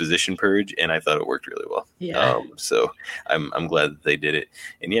an exposition purge, and I thought it worked really well. Yeah. So I'm glad that they did it.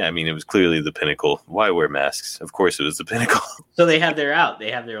 And it was clearly the Pinnacle. Why wear masks? Of course it was the Pinnacle. So they have their out. They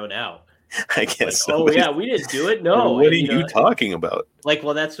have their own out. I guess. So. Oh yeah, we didn't do it. No. What are you talking about?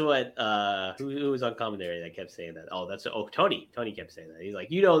 Well, that's what who was on commentary that kept saying that. Tony. Tony kept saying that. He's like,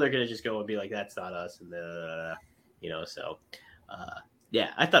 they're gonna just go and be like, that's not us, and So,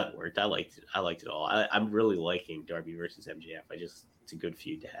 I thought it worked. I liked it all. I'm really liking Darby versus MJF. It's a good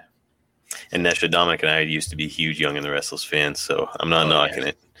feud to have. And Nesha, Dominic, and I used to be huge Young and the Restless fans, so I'm not knocking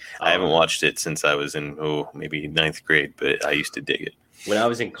it. I haven't watched it since I was in maybe 9th grade, but I used to dig it. When I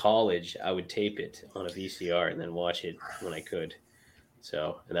was in college, I would tape it on a VCR and then watch it when I could.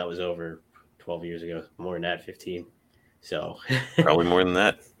 So, and that was over 12 years ago, more than that, 15. So probably more than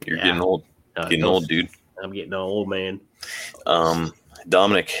that. You're getting old. Getting old, dude. I'm getting old, man.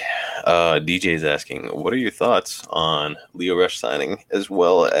 Dominic, DJ's asking, what are your thoughts on Lio Rush signing, as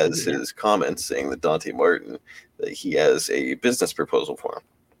well as his comments saying that Dante Martin, that he has a business proposal for him?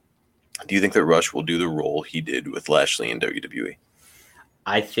 Do you think that Rush will do the role he did with Lashley in WWE?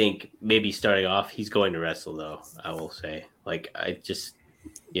 I think maybe starting off, he's going to wrestle, though, I will say. I just,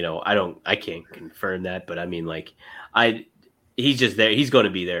 I can't confirm that, but I mean, he's just there. He's going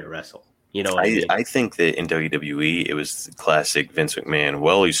to be there to wrestle. I think that in WWE, it was classic Vince McMahon.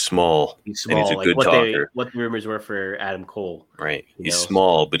 Well, he's small. And he's a good talker. What the rumors were for Adam Cole. Right. He's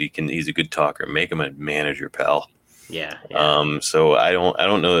small, but he's a good talker. Make him a manager, pal. Yeah. Yeah. So I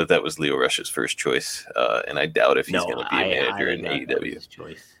don't know that was Leo Rush's first choice, and I doubt if he's No, going to be a I manager highly in doubt that was AEW. his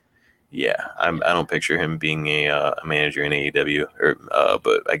choice. Yeah, I don't picture him being a manager in AEW,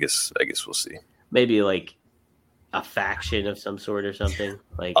 but I guess we'll see. Maybe like a faction of some sort or something.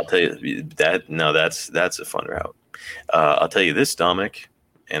 Like I'll tell you that. No, that's a fun route. I'll tell you this, Dominic,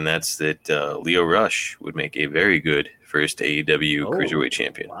 and that's that Leo Rush would make a very good first AEW Cruiserweight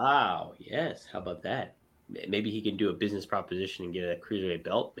champion. Wow. Yes. How about that? Maybe he can do a business proposition and get a Cruiserweight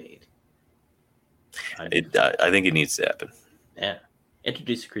belt made. I think it needs to happen. Yeah.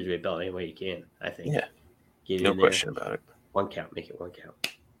 Introduce the Cruiserweight belt any way you can, I think. Yeah. Get no question about it. 1 count. Make it 1 count.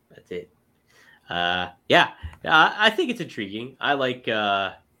 That's it. I think it's intriguing. I like,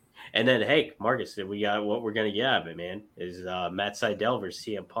 and then, hey, Marcus, we got what we're going to get out of it, man, is Matt Sydal versus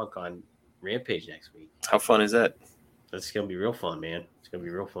CM Punk on Rampage next week. How fun is that? That's going to be real fun, man. It's going to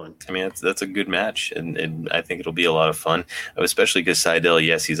be real fun. I mean, that's a good match, and I think it'll be a lot of fun, especially because Sydal,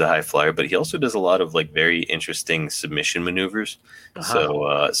 yes, he's a high flyer, but he also does a lot of like very interesting submission maneuvers.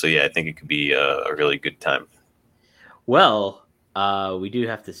 So yeah, I think it could be a really good time. Well, we do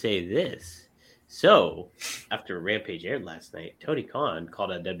have to say this. So, after Rampage aired last night, Tony Khan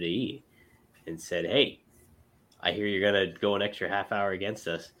called out WWE and said, "Hey, I hear you're going to go an extra half hour against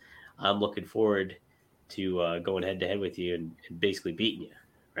us. I'm looking forward to going head to head with you and basically beating you."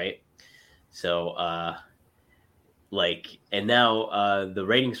 Right. So, and now the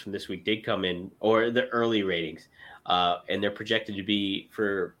ratings from this week did come in, or the early ratings, and they're projected to be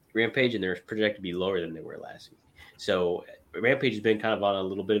for Rampage, and they're projected to be lower than they were last week. So, Rampage has been kind of on a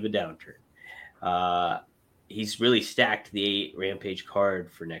little bit of a downturn. He's really stacked the Rampage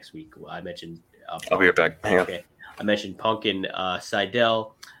card for next week. Well, I mentioned. I'll be right back. Hang on. I mentioned Punk and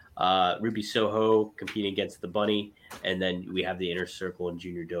Sydal, Ruby Soho competing against the Bunny, and then we have the Inner Circle and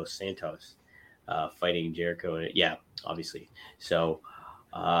Junior Dos Santos fighting Jericho. And yeah, obviously. So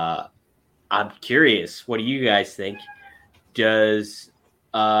I'm curious. What do you guys think? Does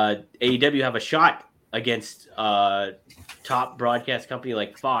AEW have a shot against top broadcast company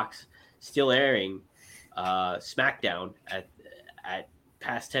like Fox still airing SmackDown at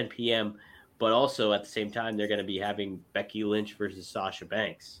past 10 p.m., but also at the same time they're going to be having Becky Lynch versus Sasha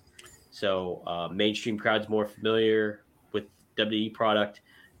Banks. So mainstream crowds more familiar with WWE product.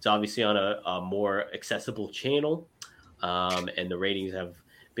 It's obviously on a more accessible channel, and the ratings have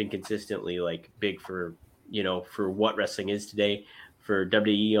been consistently like big for what wrestling is today. For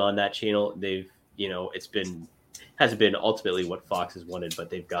WWE on that channel, they've hasn't been ultimately what Fox has wanted,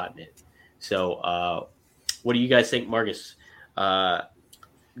 but they've gotten it. So what do you guys think, Marcus?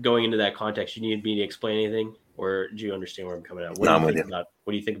 Going into that context, you need me to explain anything, or do you understand where I'm coming at? What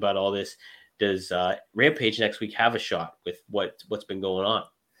do you think about all this? Does Rampage next week have a shot with what's been going on?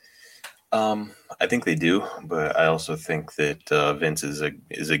 I think they do, but I also think that Vince is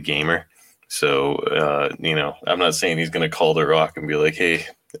a gamer. So I'm not saying he's going to call The Rock and be like, "Hey,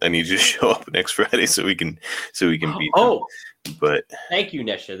 I need you to show up next Friday so we can beat them." But thank you,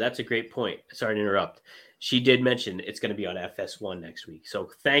 Nesha. That's a great point. Sorry to interrupt. She did mention it's going to be on FS1 next week. So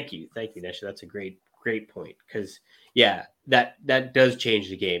thank you, Nesha. That's a great point, because yeah, that does change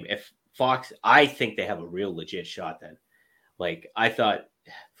the game. If Fox, I think they have a real legit shot then. Like, I thought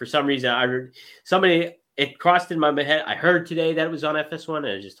for some reason I heard somebody, it crossed in my head. I heard today that it was on FS1 and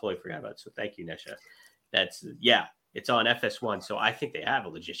I just totally forgot about it. So thank you, Nesha. It's on FS1. So I think they have a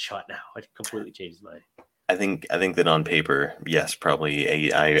legit shot now. It completely changed my mind. I think that on paper, yes,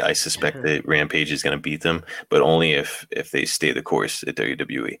 probably. I suspect that Rampage is going to beat them, but only if they stay the course at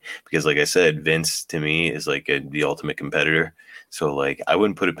WWE. Because, like I said, Vince to me is like the ultimate competitor. So, like, I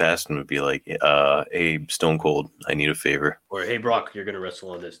wouldn't put it past him to be like, "Hey, Stone Cold, I need a favor," or "Hey, Brock, you're going to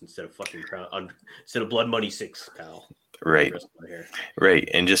wrestle on this instead of instead of Blood Money 6, pal." Right.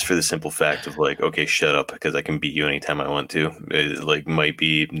 And just for the simple fact of like, okay, shut up, because I can beat you anytime I want to. It like might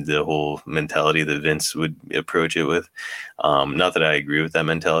be the whole mentality that Vince would approach it with. Not that I agree with that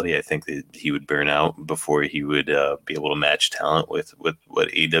mentality. I think that he would burn out before he would be able to match talent with what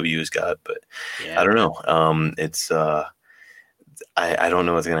AEW has got. But yeah. I don't know. It's I don't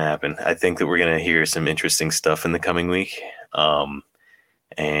know what's going to happen. I think that we're going to hear some interesting stuff in the coming week.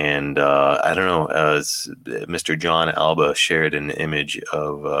 And I don't know, Mr. John Alba shared an image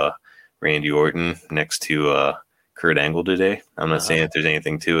of Randy Orton next to Kurt Angle today. I'm not saying that there's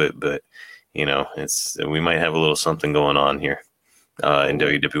anything to it, but we might have a little something going on here in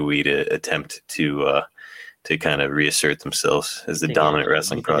WWE to attempt to kind of reassert themselves as the dominant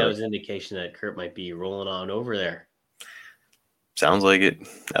wrestling product. That was an indication that Kurt might be rolling on over there. Sounds like it.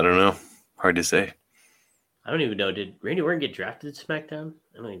 I don't know. Hard to say. I don't even know. Did Randy Orton get drafted to SmackDown?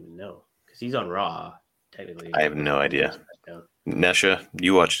 I don't even know, because he's on Raw. technically. I have no idea. Nesha,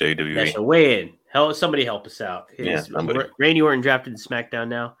 you watched WWE. Nesha, weigh in. Somebody help us out. Randy Orton drafted to SmackDown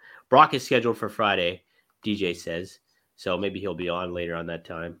now. Brock is scheduled for Friday, DJ says. So maybe he'll be on later on that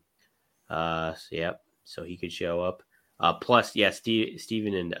time. So he could show up. Plus,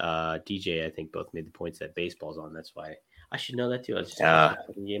 Steven and DJ, I think, both made the points that baseball's on. That's why I should know that too. I was just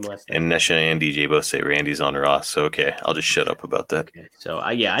watching the game last night. And Nesha and DJ both say Randy's on Raw. So, okay, I'll just shut up about that. Okay. So,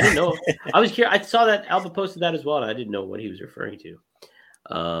 I didn't know. I was curious. I saw that Alpha posted that as well, and I didn't know what he was referring to.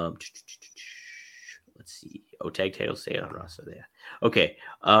 Let's see. Tag titles stay on Raw. So, yeah. Okay.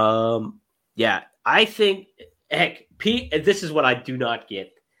 I think, heck, this is what I do not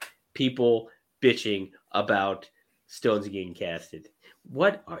get. People bitching about Stones getting casted.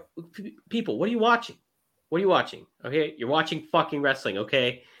 What are you watching? What are you watching? Okay, you're watching fucking wrestling.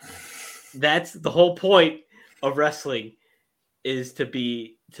 Okay, that's the whole point of wrestling, is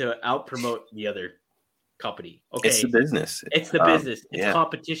to out promote the other company. Okay, it's the business. It's business. It's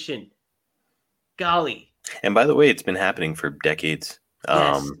competition. Golly. And by the way, it's been happening for decades.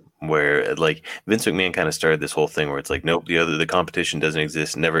 Yes. Where like Vince McMahon kind of started this whole thing where it's like, nope, the competition doesn't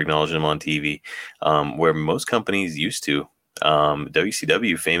exist, never acknowledge them on TV, where most companies used to.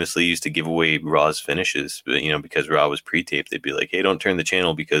 WCW famously used to give away Raw's finishes, but because Raw was pre-taped, they'd be like, hey, don't turn the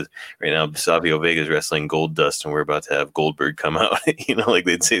channel because right now Savio Vega's wrestling Gold Dust and we're about to have Goldberg come out. Like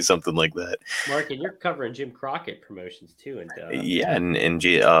they'd say something like that. Mark, and you're covering Jim Crockett promotions too, and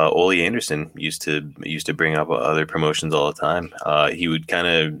Ole Anderson used to bring up other promotions all the time. He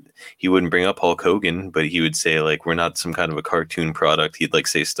wouldn't bring up Hulk Hogan, but he would say like, we're not some kind of a cartoon product. He'd like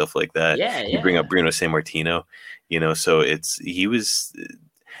say stuff like that. He'd bring up Bruno Sammartino. So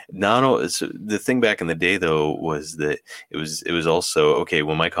the thing back in the day though was that it was also okay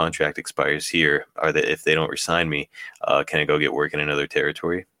when my contract expires here, if they don't resign me, can I go get work in another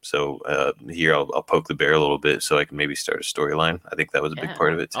territory? So here I'll poke the bear a little bit so I can maybe start a storyline. I think that was a big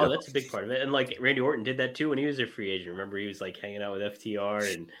part of it too. Oh, that's a big part of it. And like Randy Orton did that too when he was a free agent. Remember, he was like hanging out with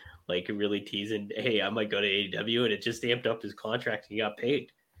FTR and like really teasing, hey, I might go to AEW, and it just amped up his contract and he got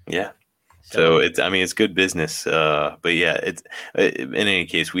paid. Yeah. So it's good business, but yeah, it's in any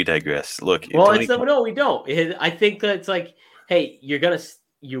case, we digress. Look, no, we don't. I think that it's like, hey,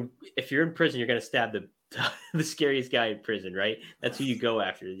 if you're in prison, you're gonna stab the scariest guy in prison, right? That's who you go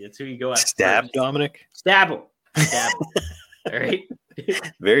after. That's who you go after. Stab Dominic. Stab him. All right.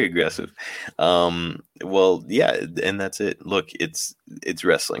 Very aggressive. Well, yeah, and that's it. Look, it's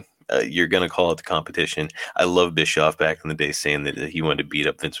wrestling. You're going to call it the competition. I love Bischoff back in the day saying that he wanted to beat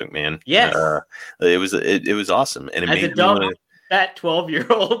up Vince McMahon. Yes. It was awesome. And it as made a dumb, that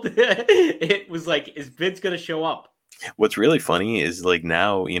 12-year-old, it was like, is Vince going to show up? What's really funny is like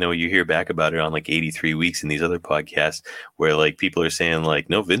now, you hear back about it on like 83 Weeks and these other podcasts where like people are saying like,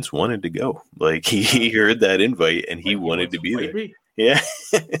 no, Vince wanted to go. Like he heard that invite and he wanted to be there. Yeah.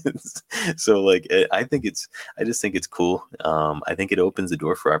 So like, I just think it's cool. I think it opens the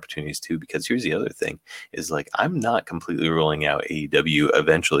door for opportunities too, because here's the other thing is like, I'm not completely rolling out AEW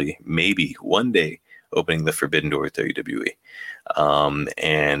eventually, maybe one day opening the forbidden door with WWE.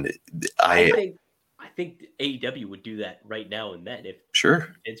 And I think AEW would do that right now and then if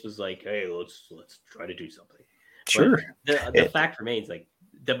Vince was like, hey, let's try to do something. Sure. But the fact remains like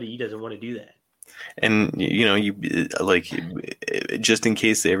WWE doesn't want to do that. And you like, just in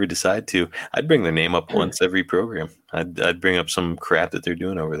case they ever decide to, I'd bring their name up once every program. I'd bring up some crap that they're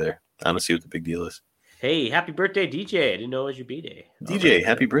doing over there. I don't see what the big deal is. Hey, happy birthday, DJ! I didn't know it was your B-day. DJ, right.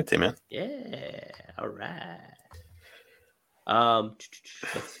 Happy birthday, man! Yeah, all right.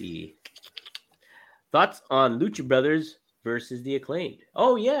 Let's see. Thoughts on Lucha Brothers versus the Acclaimed?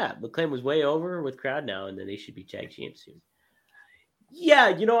 Oh yeah, the Acclaimed was way over with crowd now, and then they should be tag champs soon.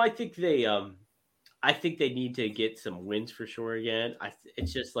 Yeah, I think they need to get some wins for sure again.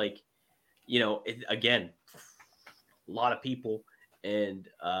 It's just like, again, a lot of people, and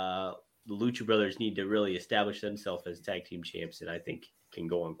the Lucha Brothers need to really establish themselves as tag team champs, and I think can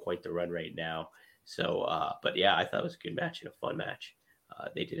go on quite the run right now. So, but yeah, I thought it was a good match and a fun match.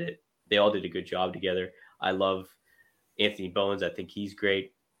 They did it. They all did a good job together. I love Anthony Bowens. I think he's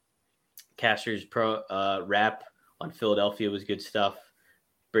great. Caster's rap on Philadelphia was good stuff.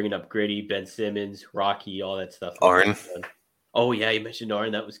 Bringing up Gritty, Ben Simmons, Rocky, all that stuff. Arn. Oh yeah, you mentioned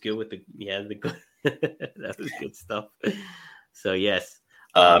Arn. That was good with that was good stuff. So yes.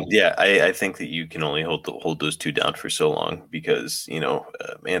 I think that you can only hold those two down for so long because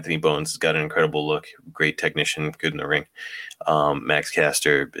Anthony Bowens has got an incredible look, great technician, good in the ring. Max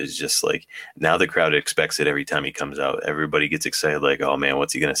Caster is just like, now the crowd expects it every time he comes out. Everybody gets excited, like, oh man,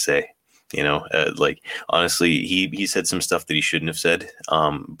 what's he gonna say? Like honestly, he said some stuff that he shouldn't have said.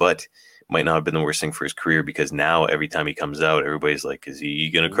 But might not have been the worst thing for his career, because now every time he comes out, everybody's like, is he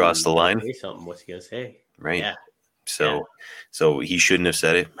going to cross the line? Say something. What's he going to say? Right. Yeah. So he shouldn't have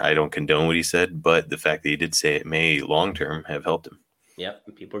said it. I don't condone what he said, but the fact that he did say it may long term have helped him. Yep.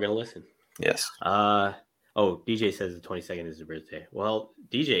 People are going to listen. Yes. DJ says the 22nd is his birthday. Well,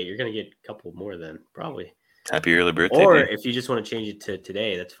 DJ, you're going to get a couple more then, probably. Happy early birthday. Or dude. if you just want to change it to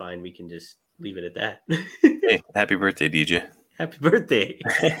today, that's fine. We can just leave it at that. Hey, happy birthday, DJ. Happy birthday.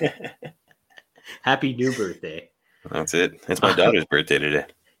 Happy new birthday. That's it. It's my daughter's birthday today.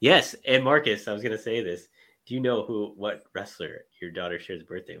 Yes. And Marcus, I was going to say this. Do you know what wrestler your daughter shares a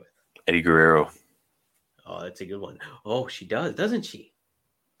birthday with? Eddie Guerrero. Oh, that's a good one. Oh, she does, doesn't she?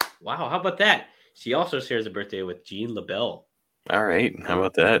 Wow. How about that? She also shares a birthday with Jean LaBelle. All right. How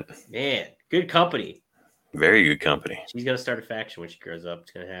about that? Man, good company. Very good company. She's going to start a faction when she grows up.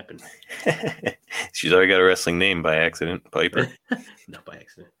 It's going to happen. She's already got a wrestling name by accident. Piper. Not by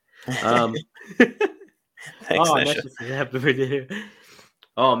accident. Thanks, Oh, Nesha. happy birthday.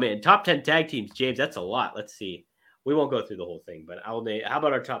 Oh, man. Top 10 tag teams. James, that's a lot. Let's see. We won't go through the whole thing, but I'll name. How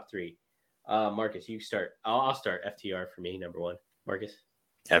about our top 3? Marcus, you start. I'll start. FTR for me, number 1. Marcus?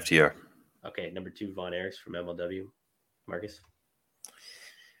 FTR. Okay, number 2, Von Erichs from MLW. Marcus?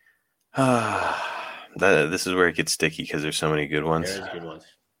 This is where it gets sticky because there's so many good ones. There's good ones.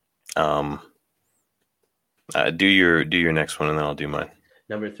 Do your next one and then I'll do mine.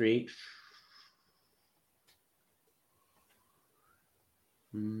 Number 3.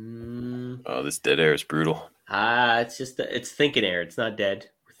 Oh, this dead air is brutal. It's thinking air. It's not dead.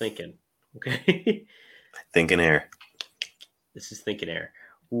 We're thinking. Okay. Thinking air. This is thinking air.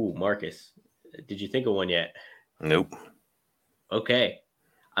 Ooh, Marcus, did you think of one yet? Nope. Okay.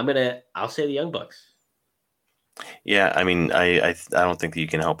 I'll say the Young Bucks. Yeah, I mean, I don't think that you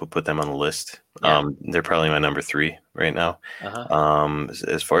can help but put them on the list. Yeah. They're probably my number 3 right now. Uh-huh.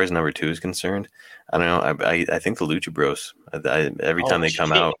 As far as number 2 is concerned, I don't know. I think the Lucha Bros. Every time they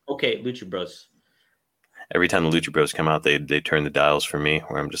come out. Okay, Lucha Bros. Every time the Lucha Bros come out, they turn the dials for me.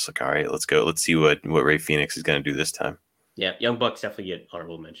 Where I'm just like, all right, let's go. Let's see what Rey Fenix is going to do this time. Yeah, Young Bucks definitely get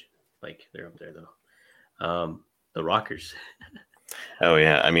honorable mention. Like they're up there though. The Rockers. Oh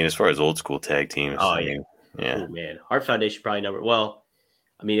yeah, I mean, as far as old school tag teams. Oh I yeah. mean, yeah. Oh, man, Heart Foundation probably number. Well,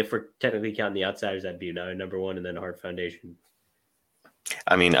 I mean, if we're technically counting the Outsiders, that'd be number 1, and then Heart Foundation.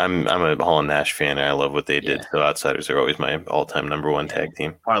 I mean, I'm a Hall and Nash fan, and I love what they did. Yeah. So Outsiders are always my all-time number 1 tag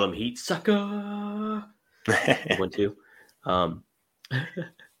team. Harlem Heat, sucker. 1, 2.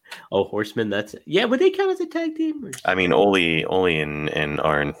 Horsemen. Would they count as a tag team? I mean, Oli and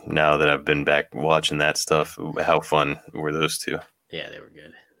Arn. Now that I've been back watching that stuff, how fun were those two? Yeah, they were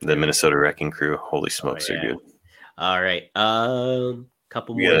good. The Minnesota Wrecking Crew. Holy smokes, they're good. All right.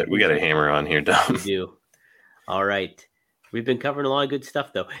 Couple more. We got a hammer on here, Dom. We do. All right. We've been covering a lot of good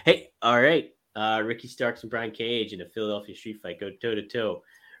stuff, though. Hey, all right. Ricky Starks and Brian Cage in a Philadelphia street fight go toe-to-toe.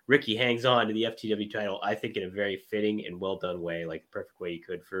 Ricky hangs on to the FTW title, I think, in a very fitting and well-done way, like the perfect way you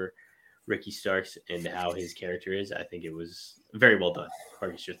could for Ricky Starks and how his character is. I think it was very well done.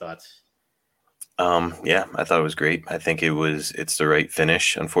 Marcus, your thoughts? Yeah, I thought it was great. I think it's the right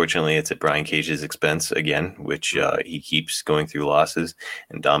finish. Unfortunately, it's at Brian Cage's expense again, which he keeps going through losses,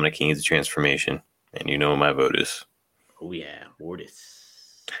 and Dominic King is a transformation. And you know what my vote is. Oh, yeah, Mortis.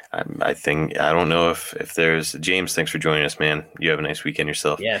 I don't know if there's James. Thanks for joining us, man. You have a nice weekend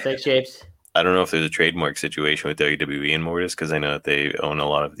yourself. Yeah, thanks, James. I don't know if there's a trademark situation with WWE and Mortis because I know that they own a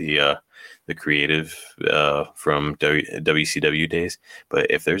lot of the creative from WCW days. But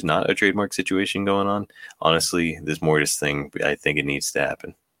if there's not a trademark situation going on, honestly, this Mortis thing, I think it needs to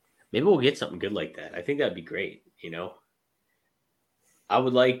happen. Maybe we'll get something good like that. I think that'd be great. I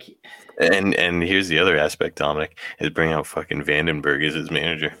would like. And here's the other aspect, Dominic, is bring out fucking Vandenberg as his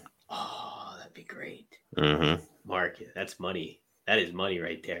manager. Oh, that'd be great. Mm-hmm. Mark, that's money. That is money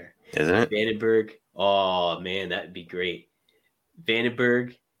right there. Isn't it? Vandenberg. Oh, man, that'd be great.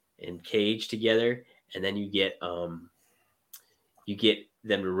 Vandenberg and Cage together, and then you get them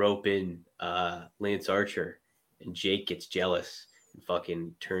to rope in Lance Archer, and Jake gets jealous and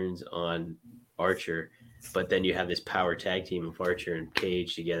fucking turns on Archer. But then you have this power tag team of Archer and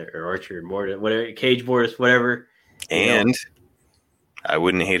Cage together, or Archer and Mortis, whatever, Cage, Mortis, whatever. And I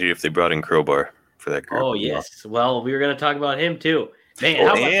wouldn't hate it if they brought in Crowbar for that group. Oh, yes. Well, we were going to talk about him, too. Man,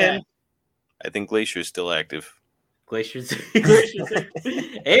 how about that? I think Glacier is still active. Glacier's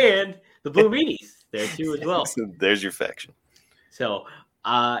and the Blue Meanies there, too, as well. So there's your faction. So,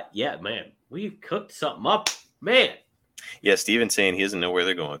 yeah, man, we cooked something up. Man. Yeah, Steven's saying he doesn't know where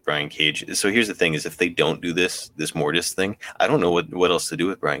they're going with Brian Cage. So here's the thing: is if they don't do this Mortis thing, I don't know what else to do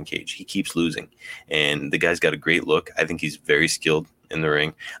with Brian Cage. He keeps losing, and the guy's got a great look. I think he's very skilled in the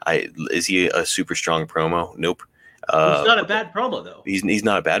ring. Is he a super strong promo? Nope. It's not a bad promo though. He's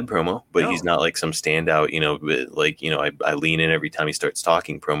not a bad promo, but No. he's not like some standout, I lean in every time he starts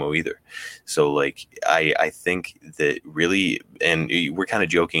talking promo either. So like I think that really, and we're kind of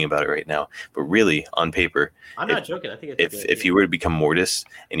joking about it right now, but really on paper, I'm not joking. I think it's if you were to become Mortis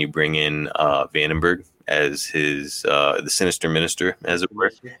and you bring in Vandenberg as his the Sinister Minister, as it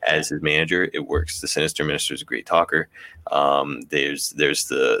were, as his manager, it works. The Sinister Minister is a great talker. There's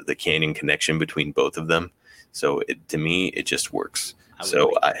the canon connection between both of them. So to me, it just works.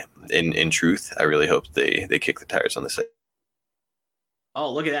 So in truth, I really hope they kick the tires on this. Oh,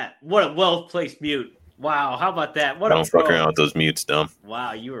 look at that! What a well placed mute. Wow, how about that? Don't fuck around with those mutes, dumb.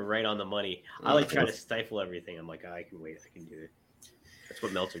 Wow, you were right on the money. I like trying to stifle everything. I'm like, I can wait. I can do it. That's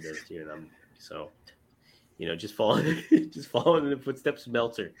what Meltzer does too. And I'm so, just following in the footsteps of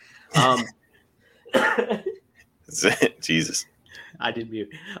Meltzer. Jesus. I did mute.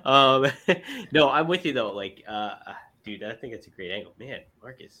 No, I'm with you though. Like, dude, I think that's a great angle. Man,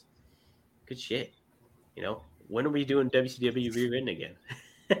 Marcus, good shit. When are we doing WCW rewritten again?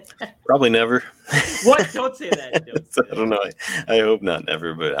 Probably never. What? Don't say that. I don't know. I hope not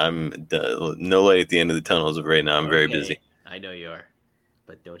never, but I'm no light at the end of the tunnel as of right now. I'm very busy. I know you are,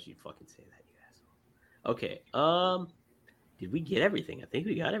 but don't you fucking say that, you asshole. Okay. Did we get everything? I think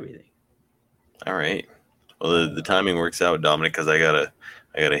we got everything. All right. Well, the timing works out, Dominic, because I gotta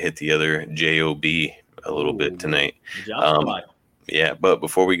hit the other JOB a little bit tonight. Yeah, but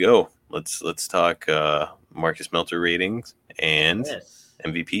before we go, let's talk Marcus Meltzer ratings and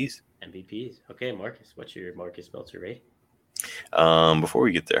MVPs. MVPs. Okay, Marcus, what's your Marcus Meltzer rating? Before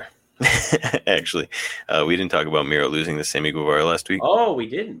we get there, actually, we didn't talk about Miro losing to Sammy Guevara last week. Oh, we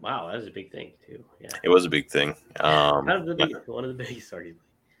didn't. Wow, that was a big thing too. Yeah, it was a big thing. One of the biggest, arguably.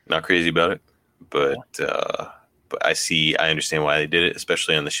 Not crazy about it. But I understand why they did it,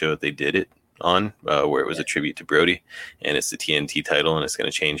 especially on the show that they did it on, where it was a tribute to Brody, and it's the TNT title, and it's going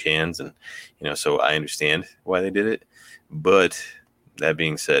to change hands, and so I understand why they did it. But that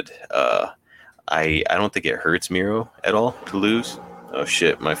being said, I don't think it hurts Miro at all to lose. Oh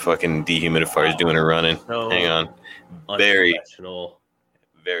shit, my fucking dehumidifier is doing a running. So hang on, very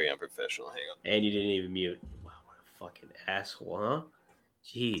unprofessional. Hang on, and you didn't even mute. Wow, what a fucking asshole, huh?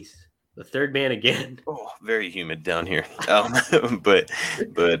 Jeez. The third man again. Oh, very humid down here. But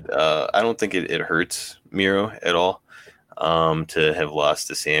I don't think it hurts Miro at all to have lost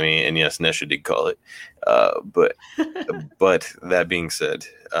to Sammy. And yes, Nesha did call it. But that being said,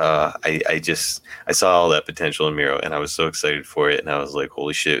 I saw all that potential in Miro, and I was so excited for it. And I was like,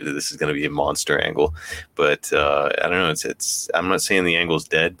 holy shit, this is going to be a monster angle. But I don't know. It's I'm not saying the angle's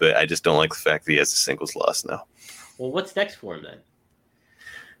dead, but I just don't like the fact that he has a singles loss now. Well, what's next for him then?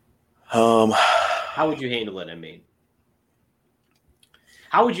 How would you handle it? I mean,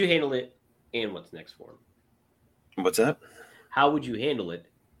 how would you handle it, and what's next for him? What's that? How would you handle it,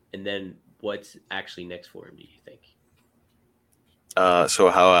 and then what's actually next for him? Do you think? So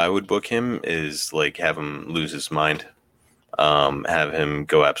how I would book him is like have him lose his mind, have him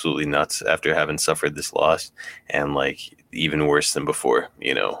go absolutely nuts after having suffered this loss, and like even worse than before,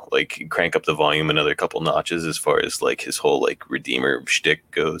 like crank up the volume another couple notches as far as like his whole like Redeemer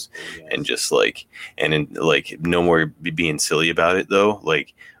shtick goes, and just like no more being silly about it though,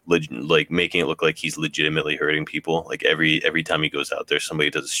 like making it look like he's legitimately hurting people. Like every time he goes out there, somebody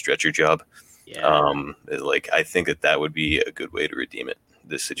does a stretcher job. Yeah. Like I think that would be a good way to redeem it.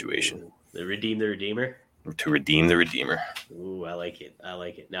 This situation. To redeem the Redeemer. To redeem the Redeemer. Ooh, I like it.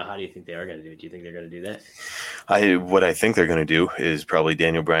 Now, how do you think they are going to do it? Do you think they're going to do that? What I think they're going to do is probably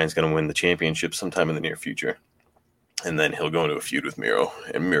Daniel Bryan's going to win the championship sometime in the near future, and then he'll go into a feud with Miro,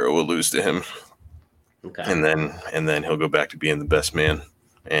 and Miro will lose to him. Okay. And then he'll go back to being the best man,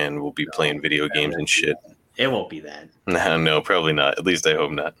 and we'll be playing video games and shit. It won't be that. No, probably not. At least I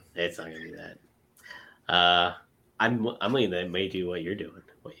hope not. It's not going to be that. I'm leaning that may do what you're doing,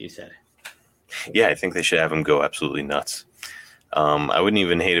 what you said. Yeah, I think they should have him go absolutely nuts. I wouldn't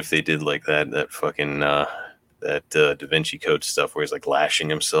even hate if they did like that fucking Da Vinci Code stuff where he's like lashing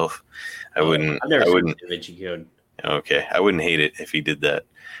himself. I wouldn't. I've never seen Da Vinci Code. Okay, I wouldn't hate it if he did that.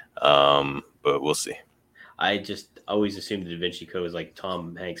 But we'll see. I just always assumed the Da Vinci Code was like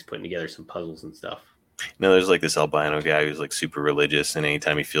Tom Hanks putting together some puzzles and stuff. No, there's like this albino guy who's like super religious, and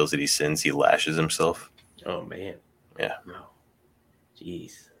anytime he feels that he sins, he lashes himself. Oh man. Yeah. No.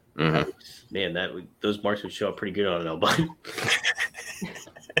 Jeez. Mm-hmm. Man, those marks would show up pretty good on an albino.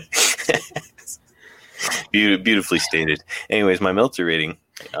 Beautifully stated. Anyways, my Meltzer rating.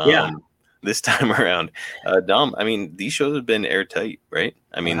 Yeah. This time around, Dom. I mean, these shows have been airtight, right?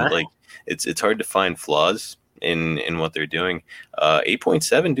 I mean, like it's hard to find flaws in what they're doing.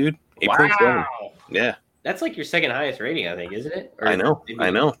 8.7, dude. 8.7. Wow. Yeah. That's like your second highest rating, I think, isn't it? Or I know.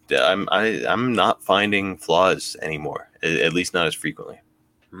 I'm not finding flaws anymore. At least not as frequently.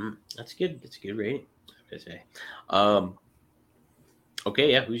 That's good. That's a good rating, I would say.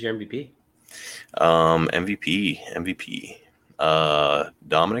 Okay, yeah. Who's your MVP? MVP.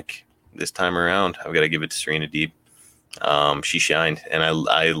 Dominic. This time around, I've got to give it to Serena Deeb. She shined, and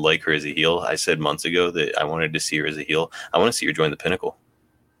I like her as a heel. I said months ago that I wanted to see her as a heel. I want to see her join the Pinnacle.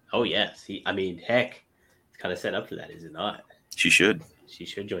 Oh yes. I mean, heck, it's kind of set up for that, is it not? She should. She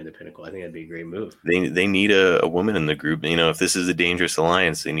should join the Pinnacle. I think that'd be a great move. They need a woman in the group. You know, if this is a dangerous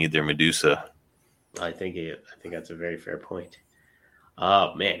alliance, they need their Medusa. I think that's a very fair point.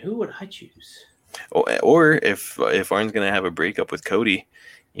 Oh man, who would I choose? Or if Arn's gonna have a breakup with Cody,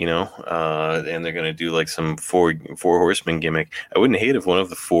 you know, and they're gonna do like some four horsemen gimmick, I wouldn't hate if one of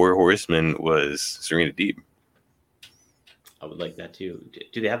the four horsemen was Serena Deeb. I would like that too.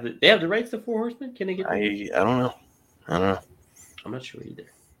 Do they have the rights to Four Horsemen? Can they get? I don't know. I'm not sure either.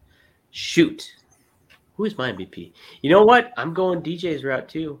 Shoot, who is my MVP? You know what? I'm going DJ's route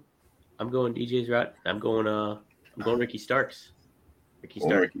too. I'm going Ricky Starks. Ricky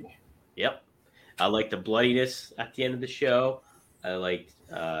Starks. Yep. I like the bloodiness at the end of the show. I liked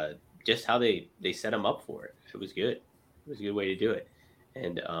just how they set him up for it. It was good. It was a good way to do it.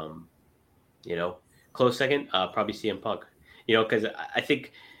 And you know, close second, probably CM Punk. You know, because I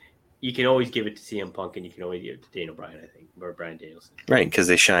think you can always give it to CM Punk, and you can always give it to Daniel Bryan, I think, or Bryan Danielson. Right, because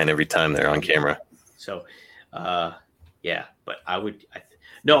they shine every time they're on camera. So, yeah, but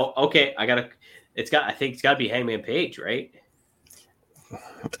no, okay, I think it's got to be Hangman Page, right?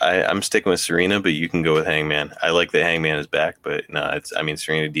 I'm sticking with Serena, but you can go with Hangman. I like that Hangman is back, but no,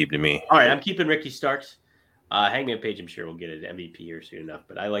 Serena Deeb to me. All right, I'm keeping Ricky Starks. Hangman Page, I'm sure will get an MVP here soon enough,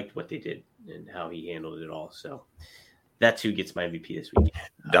 but I liked what they did and how he handled it all. So that's who gets my MVP this week.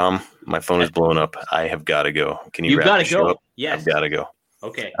 Dom, my phone is blowing up. I have got to go. Can you? You've got to go. Yes, I've got to go.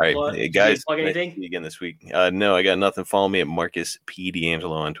 Okay. All right, well, hey, guys. Plug anything? See you again this week. No, I got nothing. Follow me at Marcus P.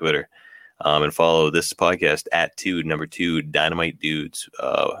 D'Angelo on Twitter. And follow this podcast at 2 Dynamite Dudes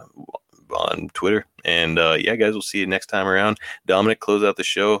on Twitter. And yeah, guys, we'll see you next time around. Dominic, close out the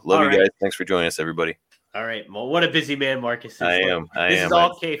show. Love you guys. Thanks for joining us, everybody. All right. Well, what a busy man Marcus is. I am. This is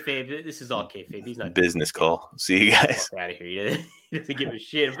all kayfabe. This is all kayfabe. He's not business call. See you guys. Out of here. He doesn't give a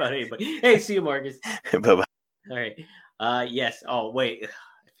shit about anybody. Hey, see you, Marcus. Bye-bye. All right. Yes. Oh, wait. I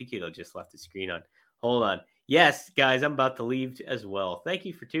think he'll just left the screen on. Hold on. Yes, guys, I'm about to leave as well. Thank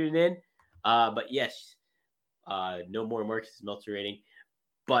you for tuning in. But yes, no more Marcus Meltzer rating.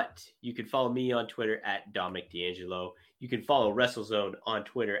 But you can follow me on Twitter at Dominic D'Angelo. You can follow WrestleZone on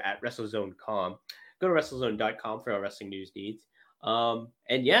Twitter at WrestleZone.com. Go to WrestleZone.com for our wrestling news needs.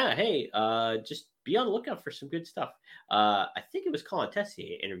 And yeah, hey, just be on the lookout for some good stuff. I think it was Colin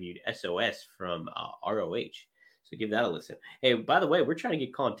Tessier interviewed SOS from ROH. So give that a listen. Hey, by the way, we're trying to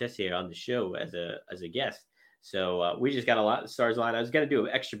get Colin Tessier on the show as a guest. So we just got a lot of stars line. I was going to do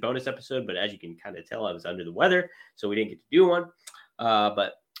an extra bonus episode, but as you can kind of tell, I was under the weather, so we didn't get to do one.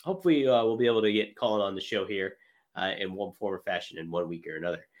 But hopefully we'll be able to get Colin on the show here in one form or fashion in 1 week or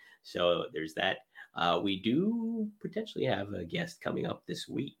another. So there's that. We do potentially have a guest coming up this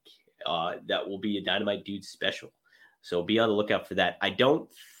week that will be a Dynamite Dude special. So be on the lookout for that. I don't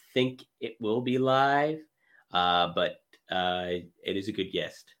think it will be live, but it is a good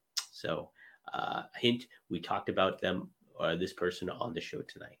guest. So hint, we talked about them or this person on the show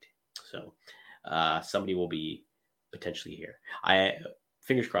tonight. So somebody will be potentially here.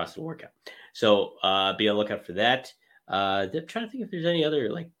 Fingers crossed it'll work out. So be on the lookout for that. I'm trying to think if there's any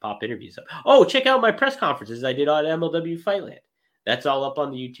other like pop interviews up. Oh, check out my press conferences I did on MLW Fightland. That's all up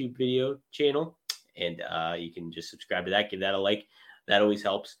on the YouTube video channel. And you can just subscribe to that. Give that a like. That always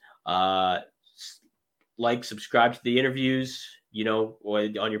helps. Subscribe to the interviews, or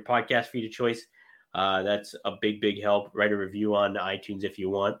on your podcast feed of choice. That's a big, big help. Write a review on iTunes if you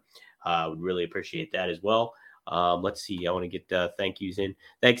want. Would really appreciate that as well. Let's see. I want to get thank yous in.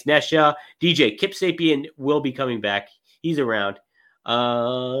 Thanks, Nesha. DJ Kip Sapien will be coming back. He's around.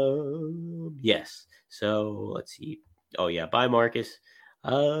 Yes. So let's see. Oh yeah. Bye, Marcus.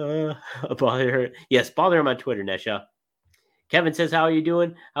 Bother him on Twitter, Nesha. Kevin says, how are you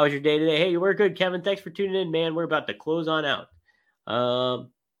doing? How was your day today? Hey, we're good, Kevin. Thanks for tuning in, man. We're about to close on out.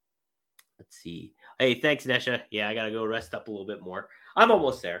 Let's see. Hey, thanks, Nesha. Yeah, I got to go rest up a little bit more. I'm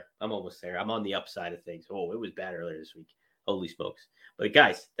almost there. I'm on the upside of things. Oh, it was bad earlier this week. Holy smokes. But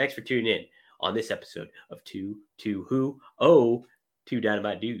guys, thanks for tuning in. on this episode of Two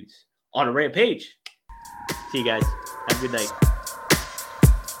Dynamite Dudes on a Rampage. See you guys. Have a good night.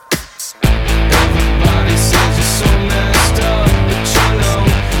 Everybody says you're so messed up.